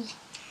hana rồi.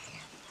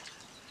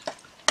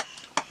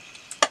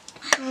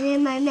 Hana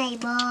mai mai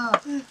bo.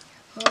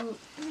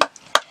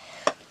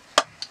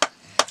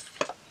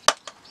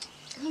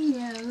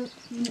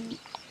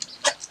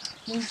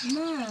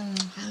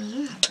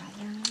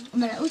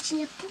 Mà là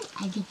uchinya pu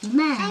aja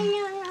gimana?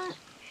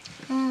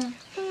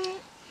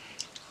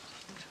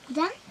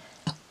 Dan?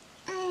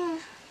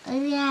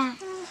 Iya.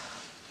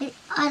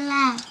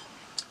 Olah.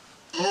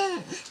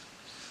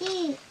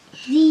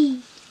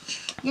 Di.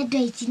 Nhà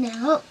đầy chị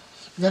nào?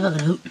 Dạ vâng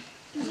được.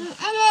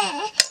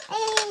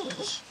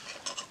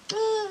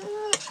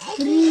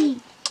 Ri.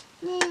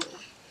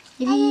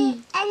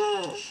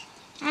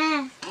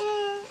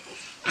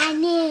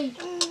 Ani.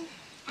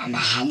 Ama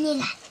hani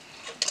lah.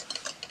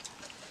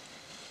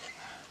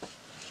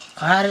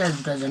 Kari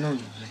ada jangan.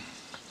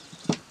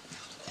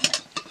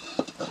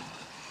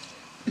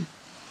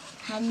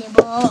 Hani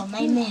bo,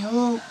 mai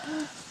ho.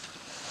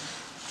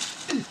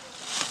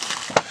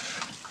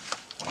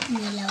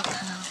 Nilau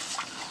kau.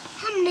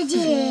 Ham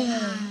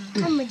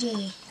je.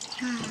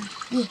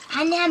 Đi,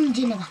 anh ham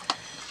gì nữa?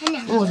 Anh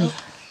ham gì?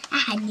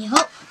 Hani ho.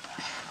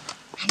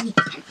 Hani.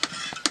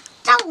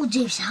 Tahu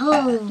je sao?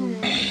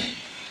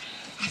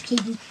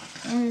 Akhirnya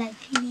lagi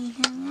pilih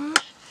dong.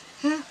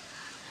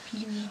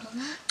 Pilih dong.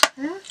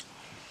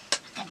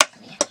 Akan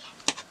kelihatan.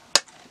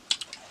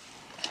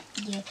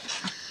 Dia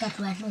akan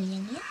warnanya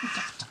ni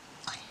cocok.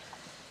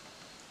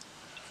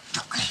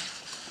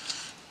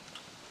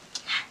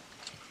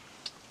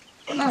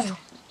 Mau.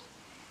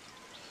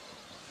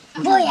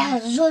 Boya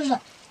zozo.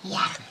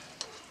 Ya.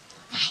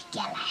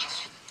 Jalan.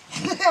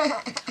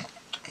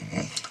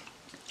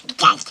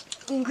 Gas.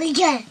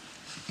 Gujan.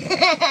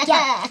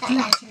 Ya,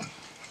 kelas.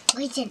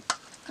 Gujan.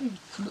 Kan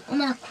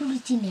oma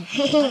kurutin ya.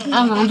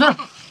 Manzur.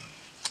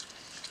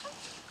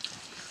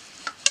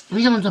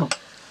 Bisa manzur.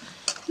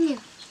 Ni.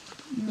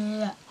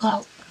 Ni.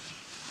 Kau.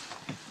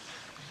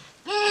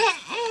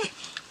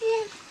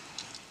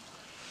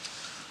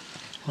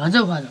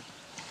 Wajah.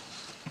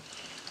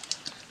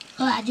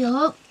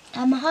 Aduh,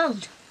 sama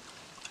hold.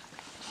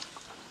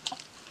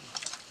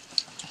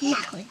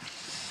 Nak.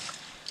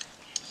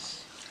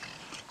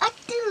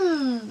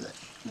 Aduh.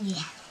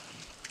 Ya.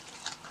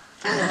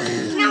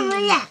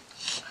 Namanya.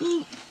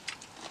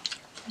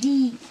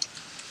 Di.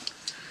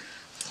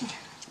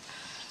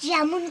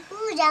 jamun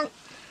kurang.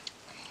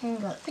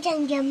 Enggak.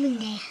 Kurang jamun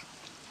dah.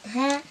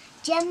 Hah?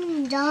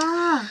 Jamun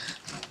dah.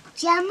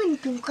 Jamun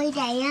pun kau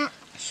dah ya.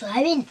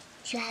 Soyabin.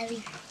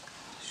 Suabin.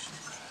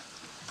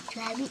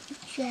 Suabin.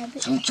 Suabin.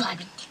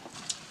 Soyabin.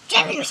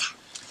 Suabin masa.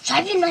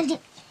 Soyabin nanti.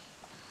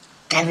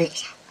 Suabin.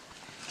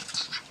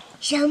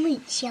 Jamun.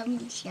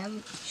 Jamun.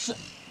 Jamun.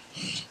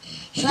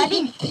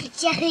 Soyabin.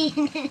 Jamun.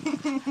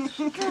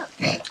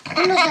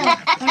 Ano sa?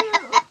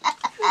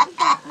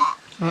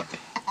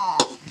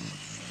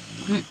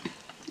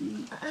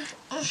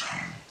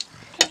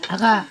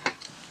 Aga.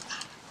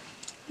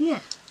 Nè.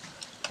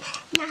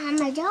 Nó hàm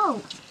mà dâu.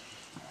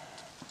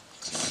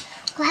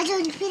 Quá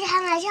rồi phía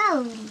hàm mà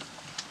dâu.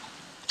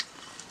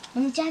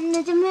 Ang tiyan na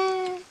dama.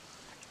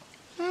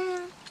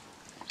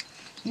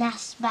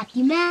 Nas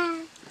bati ma.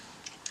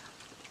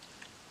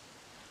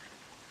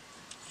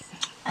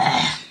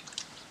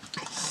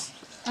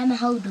 Ama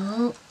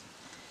haudo.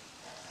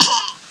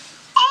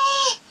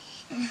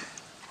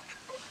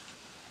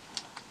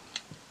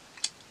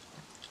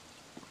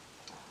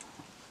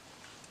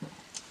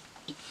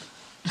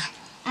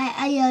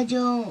 Ayo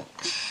jo.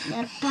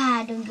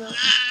 Nerpa dong.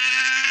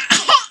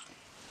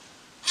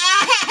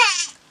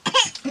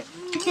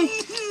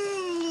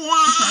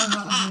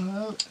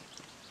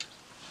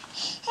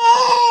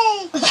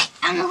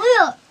 Ano ko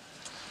yun?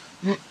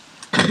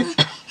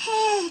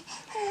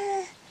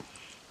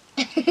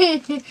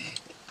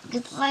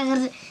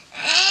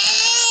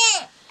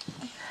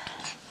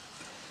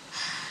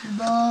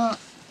 Bo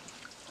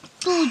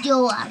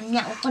tujuh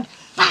warnanya ukun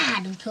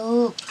padu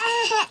tuh.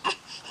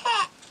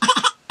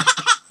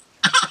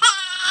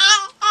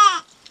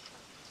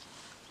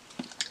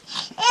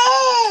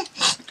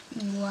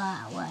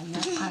 Wah, warna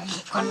padu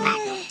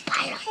padu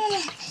padu.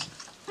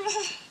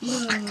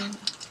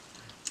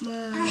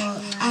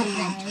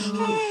 Ada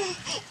tuh.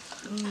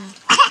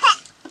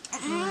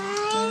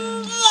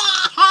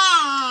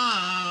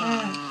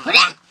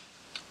 Udah.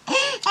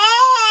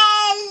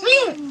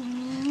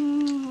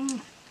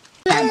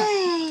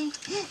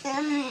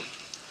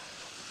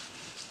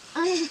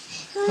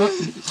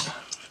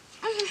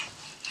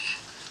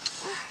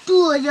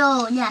 Tujuh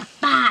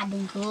nyata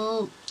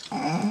dengku.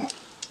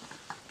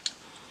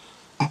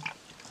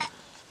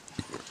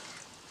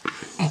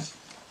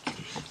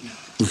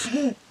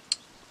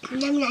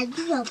 Năm nay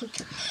cứ vào buổi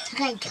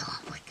sáng giờ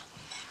buổi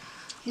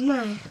nhưng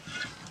mà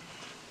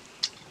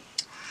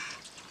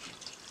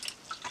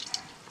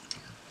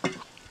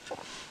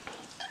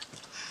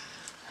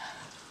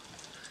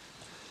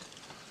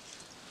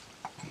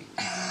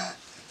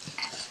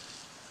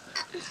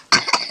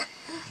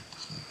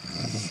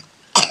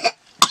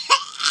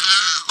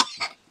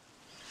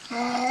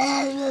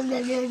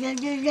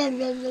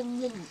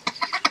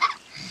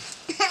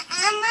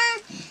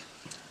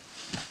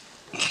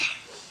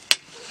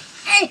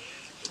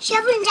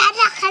Siapin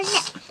cara kali.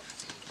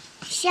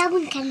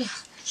 Siapin kali.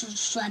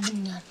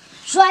 Soyabin ya.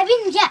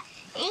 Soyabin ya.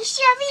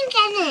 Siapin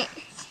kali.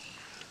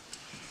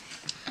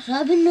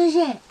 Soyabin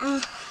aja.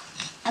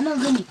 Ama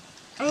gini.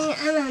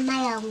 Ama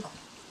mayang.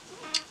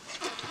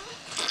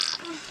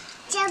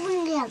 Siapin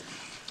dia.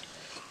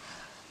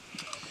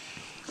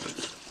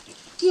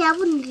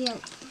 Siapin dia.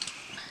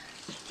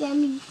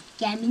 Jamin.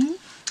 Jamin.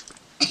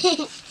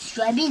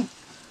 Soyabin.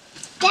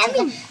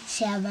 Jamin.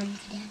 Siaban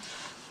dia.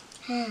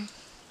 Ha.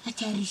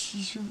 Acari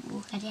susu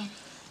kalian.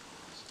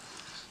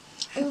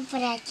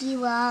 Uparaki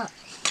wa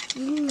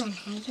ingan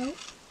hayo.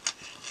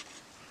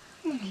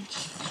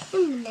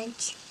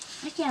 Manaj.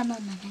 Macam apa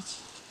manaj?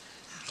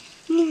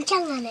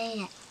 Nincang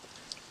anaya.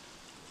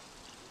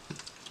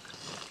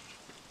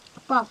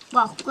 Bok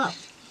bok bok.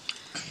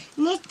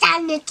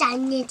 Nican.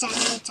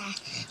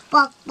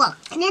 Bok bok.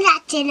 Nila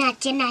cina.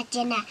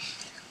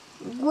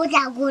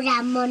 Gura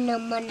mono.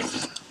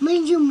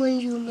 Menju.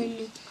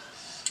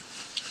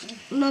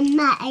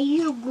 Mama, are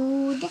you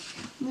good?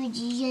 Would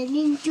you yell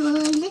into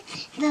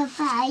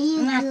Papa, are you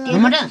good?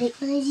 Mama,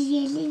 Would you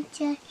yell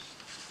into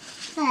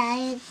Papa, are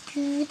you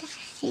good?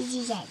 Would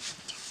you yell?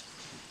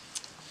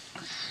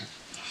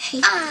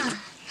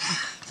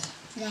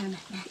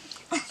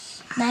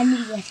 Mami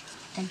guys,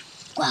 dan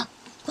kuap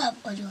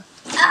aduh.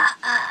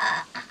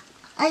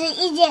 Ada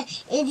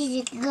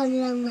ini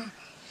gomlang.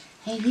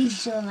 Hei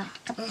sama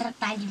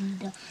ketertajam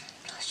dah.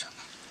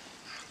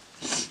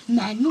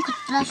 Manu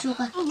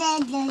keterasuka.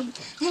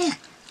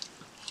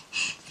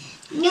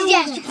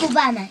 Iya cukup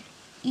banget.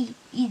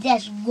 Iya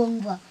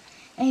gongba.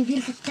 Bir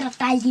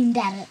ketertajam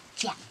darah.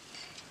 Siap.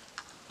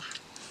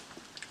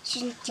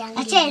 Sincang.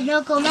 Aceh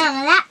no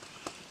komang lah.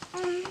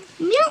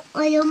 Miu,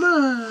 ayo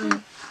mah.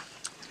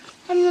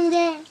 Hamnung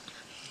deh.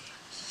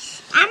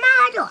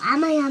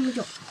 Ama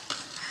yamjo.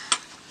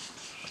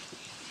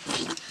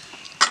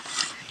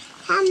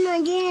 Hamno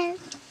je.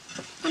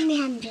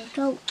 Ami hamjo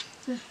tu.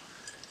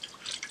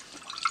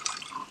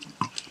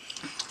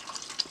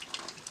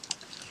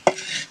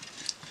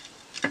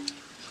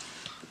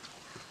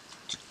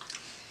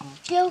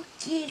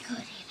 Kyoki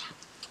gorila.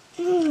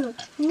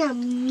 Nam.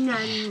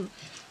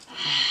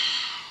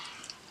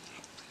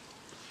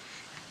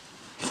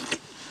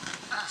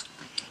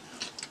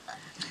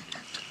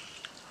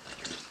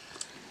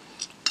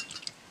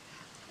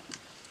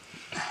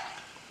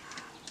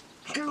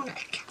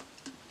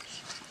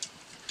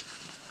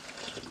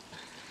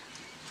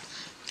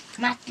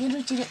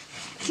 마트로 지르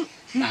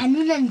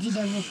마누는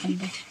지르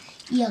못한다.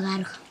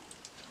 이어가로.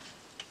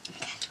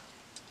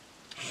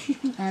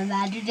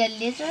 마루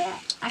달려서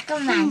아까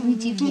마누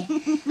집에.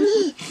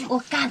 오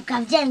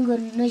깝깝지 않고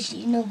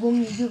너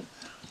공이고.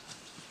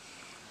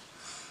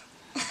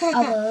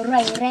 अब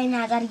राई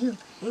नागर यो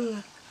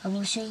अब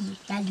सही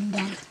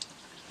लागिन्दा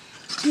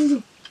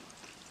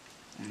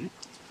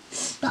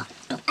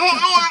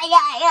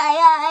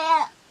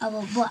अब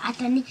बो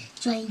आता नि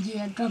चाहिँ गिर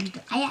ड्रम त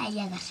आया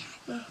गर्छ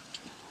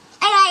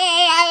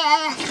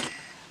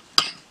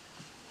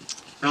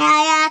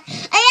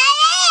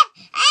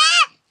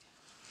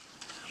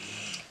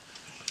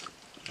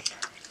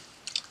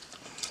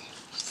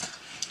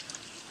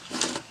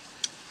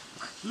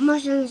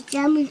मसँग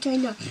जामिन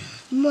छैन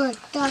म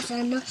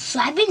तसँग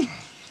सोयाबिन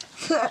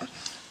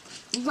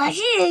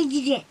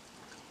बसिदिए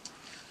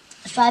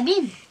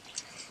सोयाबिन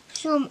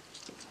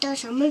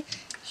तसँग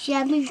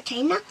सोयाबिन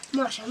छैन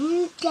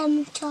मसँग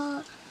जामिन छ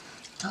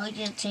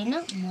छैन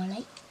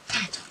मलाई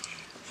थाहा छ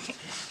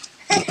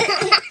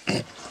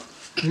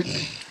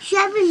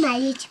सोयाबिन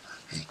मागे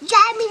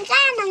जामिन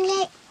कहाँ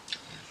नङले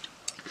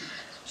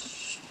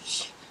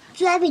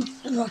सोयाबिन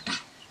रोटा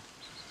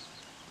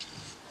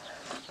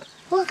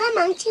我干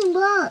嘛进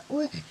播？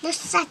我那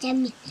啥加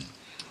米。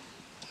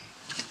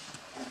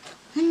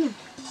你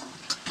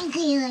可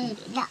以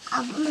了，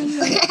阿不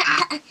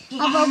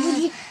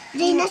是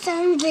人那啥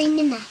人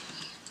的嘛？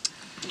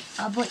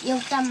阿不有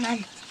他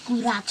们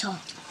古拉车，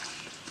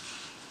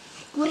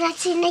古拉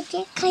车那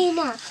个可以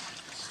呢。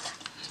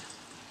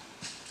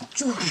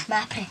就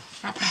马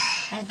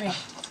pre，Apre.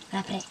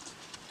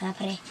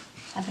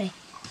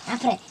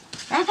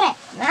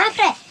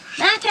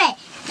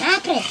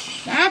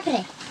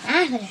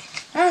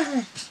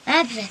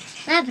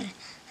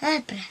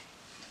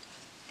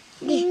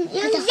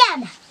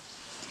 Llama.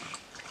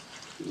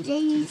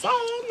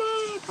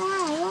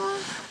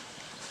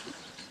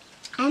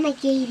 Ama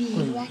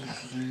geliyor.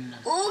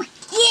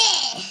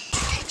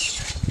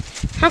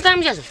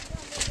 Kami jasa.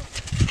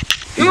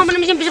 Nggak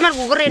pernah bisa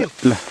margu keren.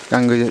 Lah,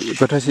 kanggo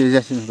batasi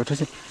jasin,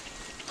 batasi.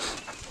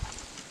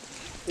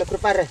 Lah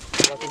kurpare.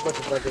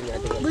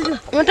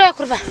 Untuk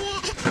kurpa.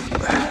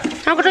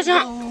 Aku dah sih.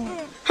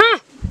 Hah?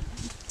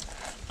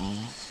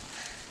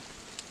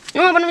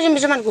 Nggak pernah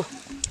bisa margu.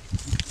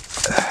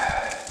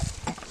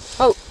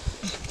 Oh.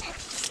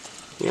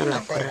 Ya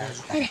lah.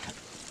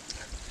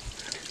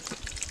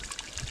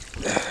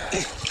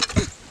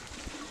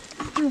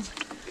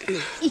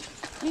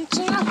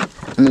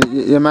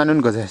 Ni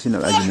manun ko sa sino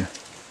ajina.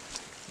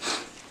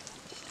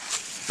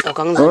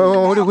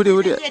 Oh,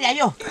 huri.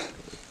 Ayo.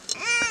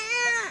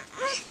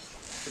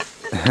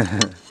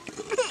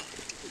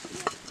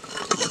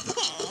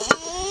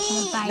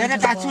 내가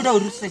다 주라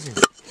우르스지.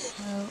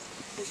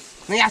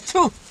 내가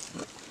주.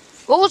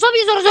 Oh,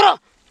 sobi zoro.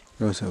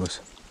 Osa.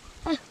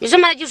 Bisa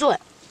mana juso?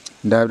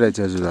 Dabra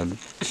jazu lalu.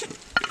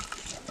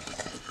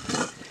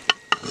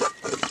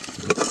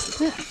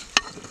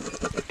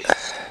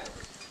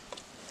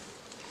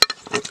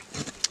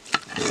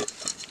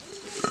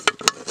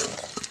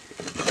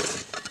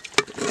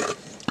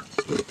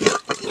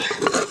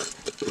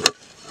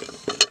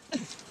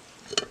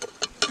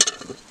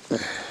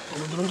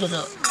 Belum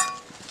jodoh.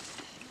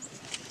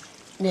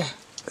 Nih.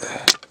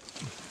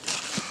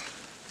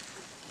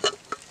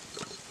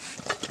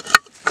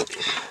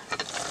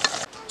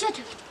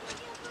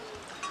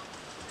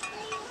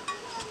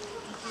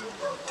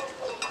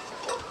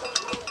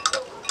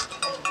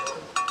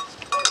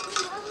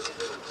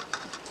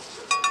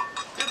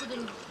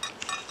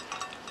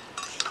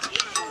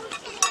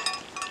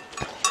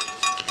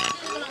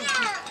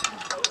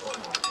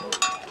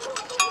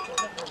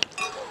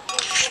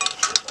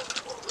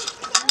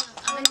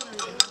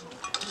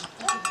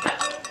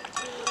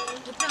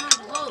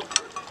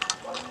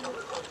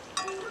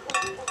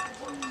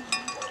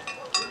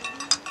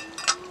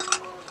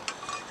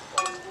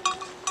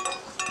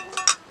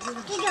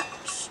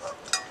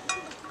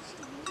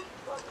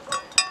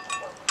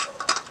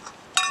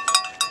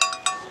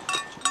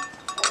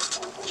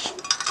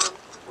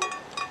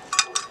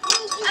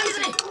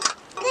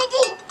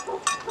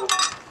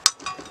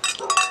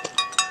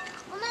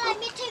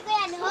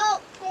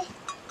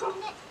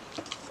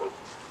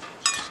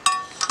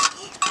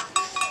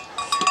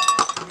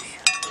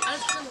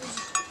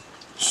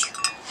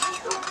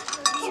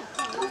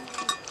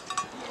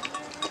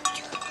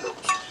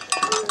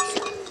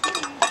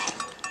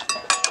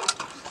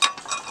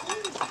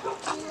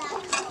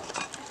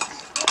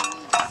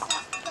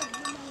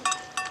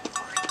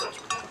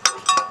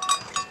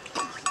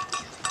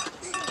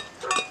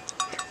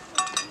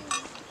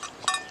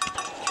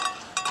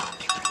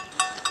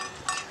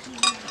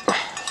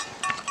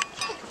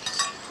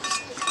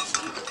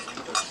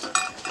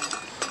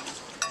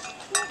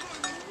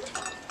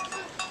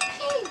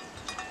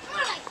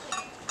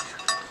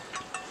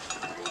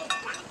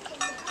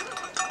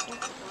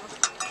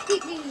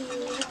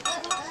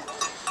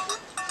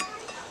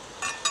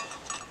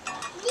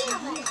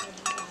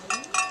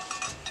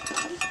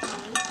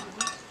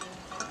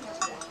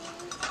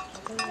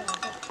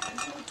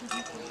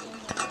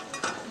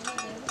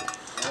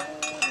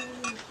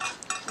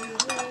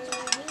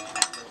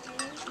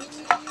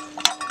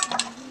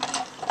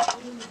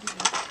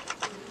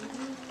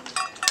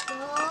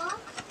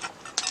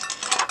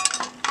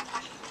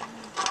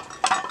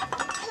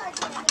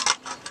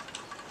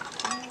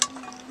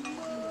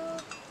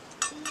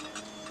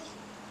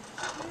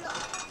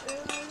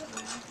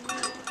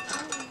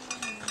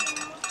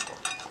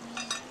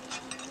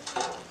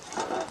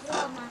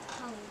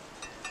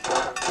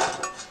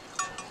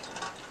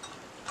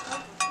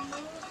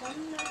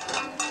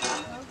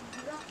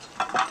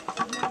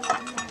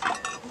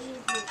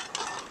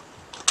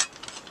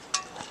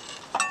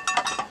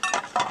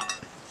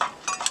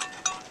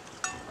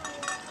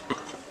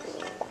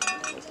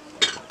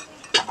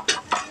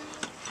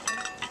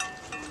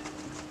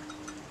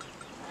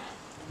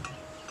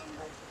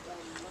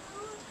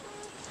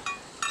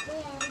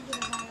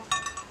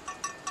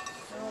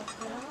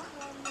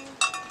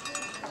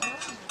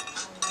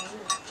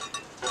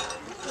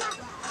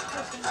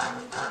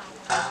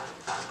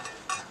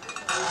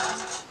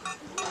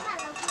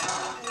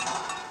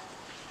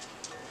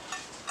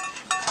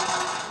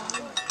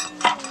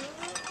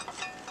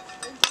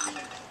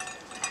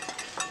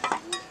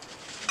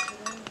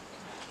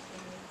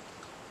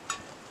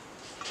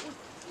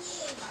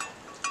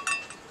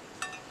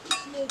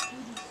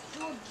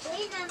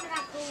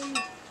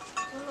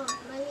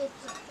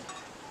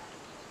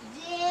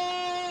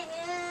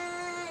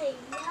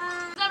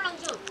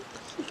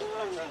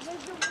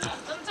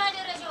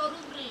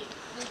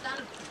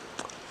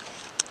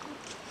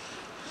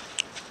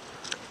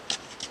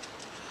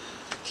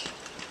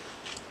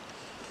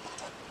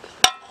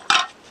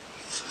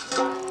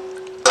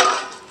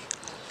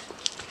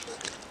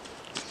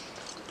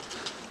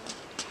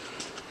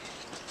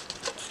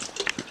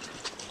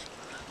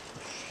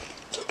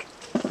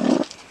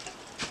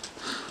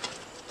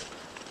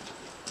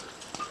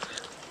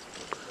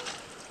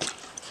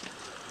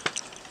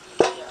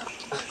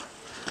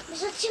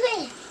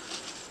 집에.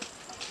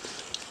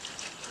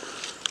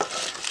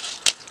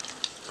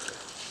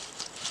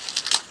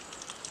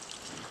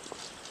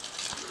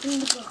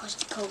 이거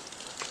가지고.